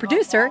 our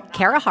producer,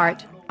 Kara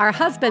Hart, our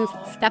husbands,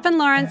 Stephen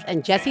Lawrence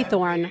and Jesse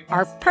Thorne,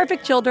 our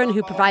perfect children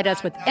who provide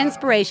us with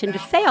inspiration to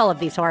say all of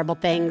these horrible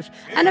things,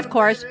 and of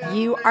course,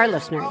 you, our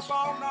listeners.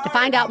 To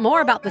find out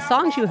more about the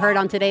songs you heard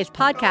on today's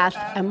podcast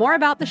and more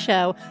about the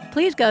show,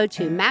 please go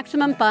to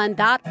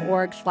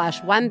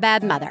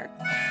MaximumFun.org/OneBadMother.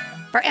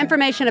 For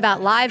information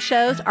about live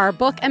shows, our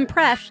book and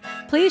press,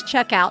 please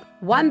check out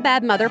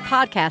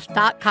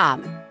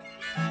OneBadMotherPodcast.com.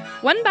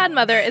 One Bad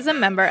Mother is a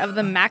member of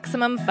the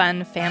Maximum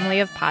Fun family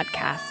of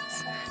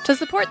podcasts. To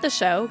support the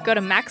show, go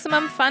to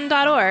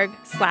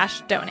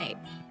MaximumFun.org/donate.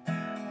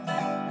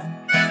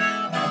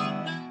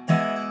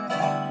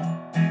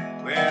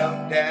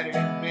 Well, Daddy,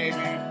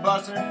 baby,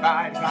 bustin'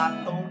 by,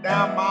 got low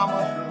down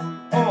mama blues.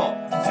 Oh,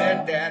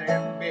 said Daddy,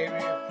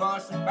 baby,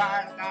 bustin'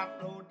 by,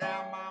 got low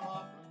down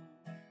mama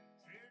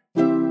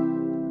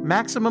blues.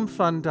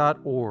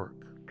 MaximumFun.org.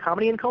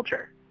 Comedy and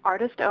culture.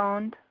 Artist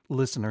owned.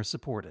 Listener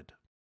supported.